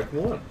be in Sec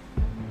 1.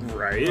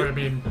 Right. Or, I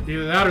mean,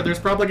 either that or there's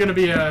probably going to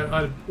be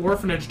a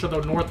orphanage to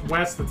the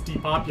northwest that's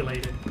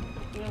depopulated.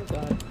 Oh,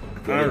 God.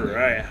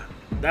 Alright.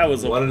 That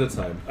was one at a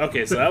time.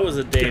 Okay, so that was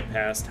a day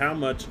past. How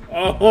much?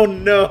 Oh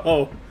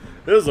no!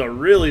 This was a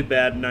really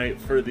bad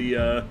night for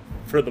the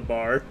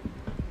bar.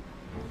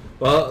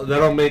 Well,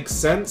 that'll make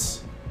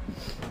sense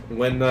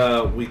when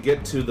we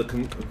get to the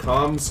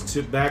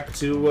comms back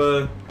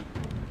to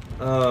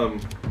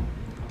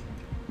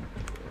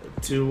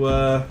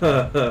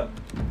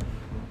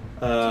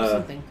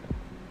something.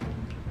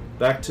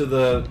 Back to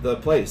the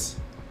place.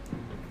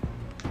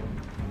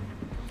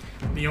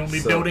 The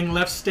only building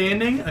left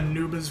standing,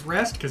 Anuba's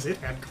Rest, because it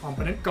had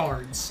competent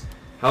guards.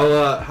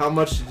 How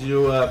much did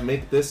you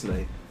make this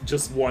night?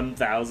 Just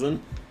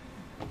 1,000.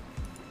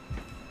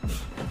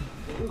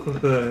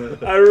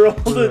 I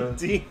rolled a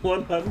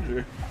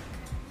D100.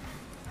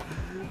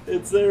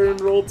 It's there in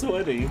roll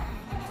 20.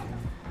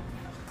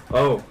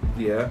 Oh,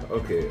 yeah,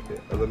 okay.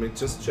 Let me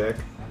just check.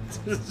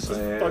 It's just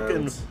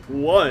fucking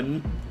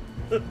 1.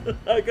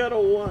 I got a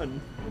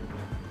 1.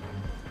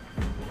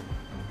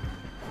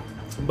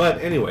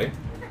 But anyway,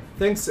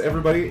 thanks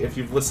everybody if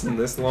you've listened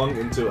this long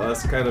into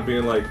us kind of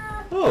being like,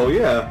 oh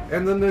yeah,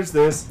 and then there's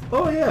this,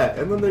 oh yeah,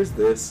 and then there's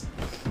this.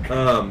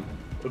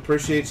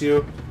 Appreciate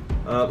you.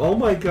 Oh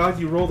my god,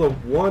 you rolled a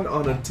 1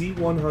 on a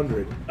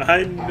D100.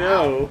 I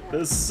know.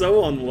 That's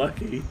so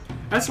unlucky.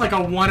 That's like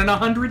a 1 in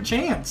 100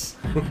 chance.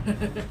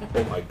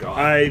 Oh my god.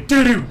 I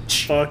Doo-doo.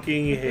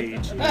 fucking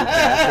hate you,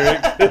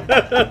 Patrick.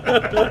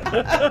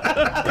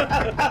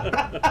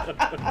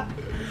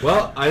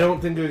 Well, I don't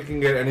think it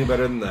can get any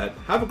better than that.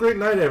 Have a great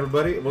night,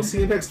 everybody. We'll see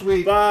you next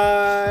week.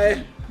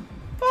 Bye.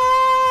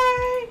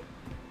 Bye.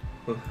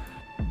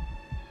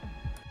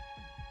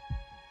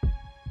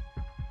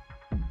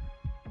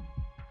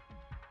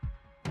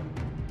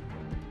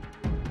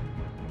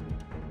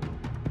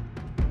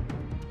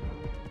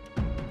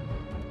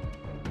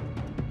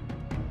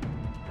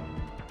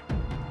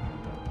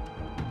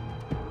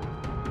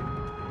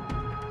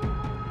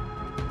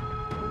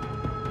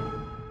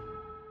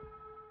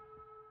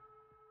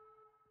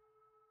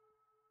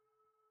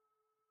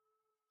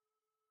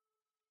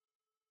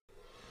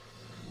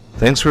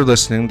 Thanks for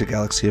listening to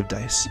Galaxy of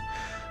Dice.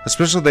 A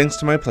special thanks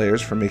to my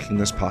players for making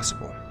this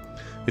possible.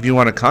 If you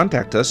want to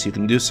contact us, you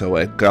can do so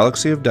at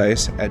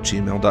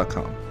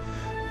galaxyofdice@gmail.com.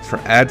 For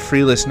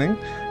ad-free listening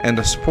and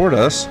to support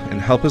us and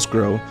help us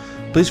grow,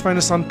 please find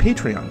us on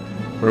Patreon,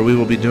 where we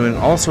will be doing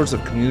all sorts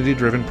of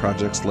community-driven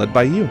projects led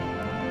by you.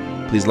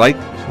 Please like,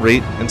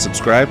 rate, and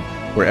subscribe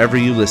wherever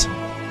you listen.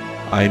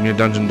 I am your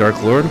Dungeon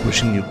Dark Lord,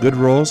 wishing you good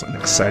rolls and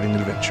exciting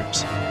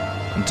adventures.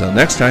 Until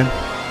next time.